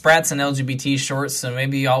 Matt and Sprat's an LGBT short, so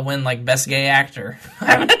maybe y'all win like best gay actor.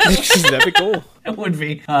 That'd be cool. It would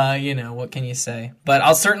be. What can you say? But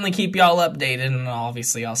I'll certainly keep y'all updated, and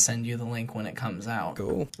obviously I'll send you the link when it comes out.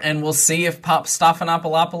 Cool. And we'll see if Pop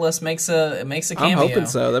Stephanopoulos makes a cameo. I'm hoping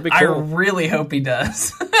so. That'd be cool. I really hope he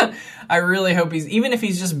does. I really hope even if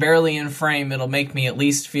he's just barely in frame, it'll make me at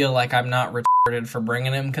least feel like I'm not retarded for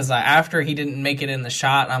bringing him, because after he didn't make it in the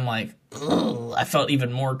shot, I'm like, ugh, I felt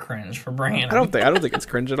even more cringe for bringing him. I don't think it's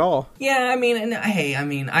cringe at all. Yeah, I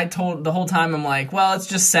mean, I told the whole time, I'm like, well, it's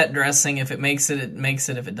just set dressing. If it makes it, it makes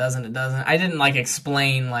it. If it doesn't, it doesn't. I didn't like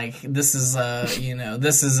explain like this is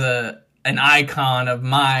an icon of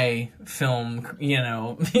my film,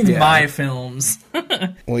 my films.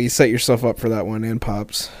 Well, you set yourself up for that one and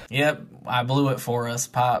Pops. Yep, I blew it for us,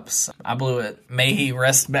 Pops. I blew it. May he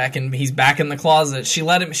rest back he's back in the closet. She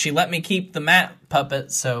let me keep the Matt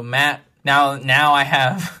puppet, so Matt, now I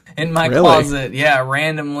have in my closet,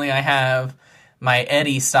 randomly I have my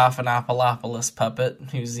Eddie Stephanopoulos puppet,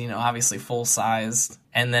 who's, obviously full-sized,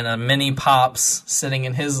 and then a mini Pops sitting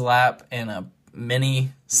in his lap, and a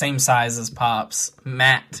mini, same size as Pops,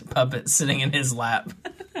 Matt puppet sitting in his lap.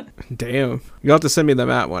 Damn. You'll have to send me the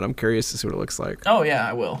Matt one. I'm curious to see what it looks like. Oh yeah,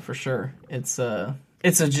 I will, for sure. It's a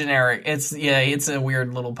generic, it's a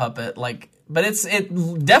weird little puppet, but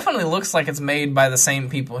it definitely looks like it's made by the same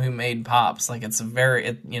people who made Pops. Like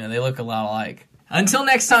they look a lot alike. Until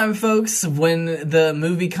next time, folks, when the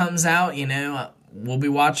movie comes out, we'll be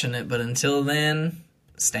watching it, but until then,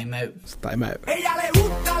 stay moat. Stay moat. Ella le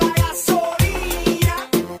gusta la gasolina.